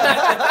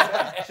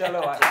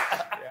 Chalo, bhai.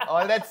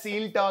 All that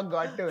seal talk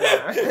got to it.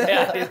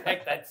 Yeah, he's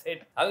like, that's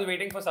it. I was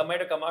waiting for Samay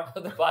to come out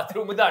of the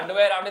bathroom with the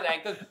underwear around his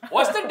ankles.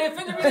 What's the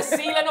difference between a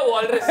seal and a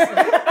walrus?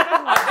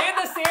 Are they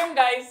the same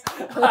guys?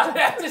 I'm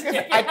just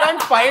checking. I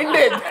can't find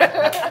it.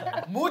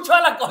 Mooch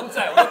wala kaun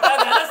sa hai? Wo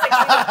zyada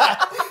sexy लगता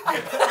है.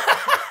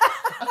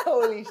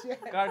 Holy shit.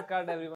 Cut, everyone.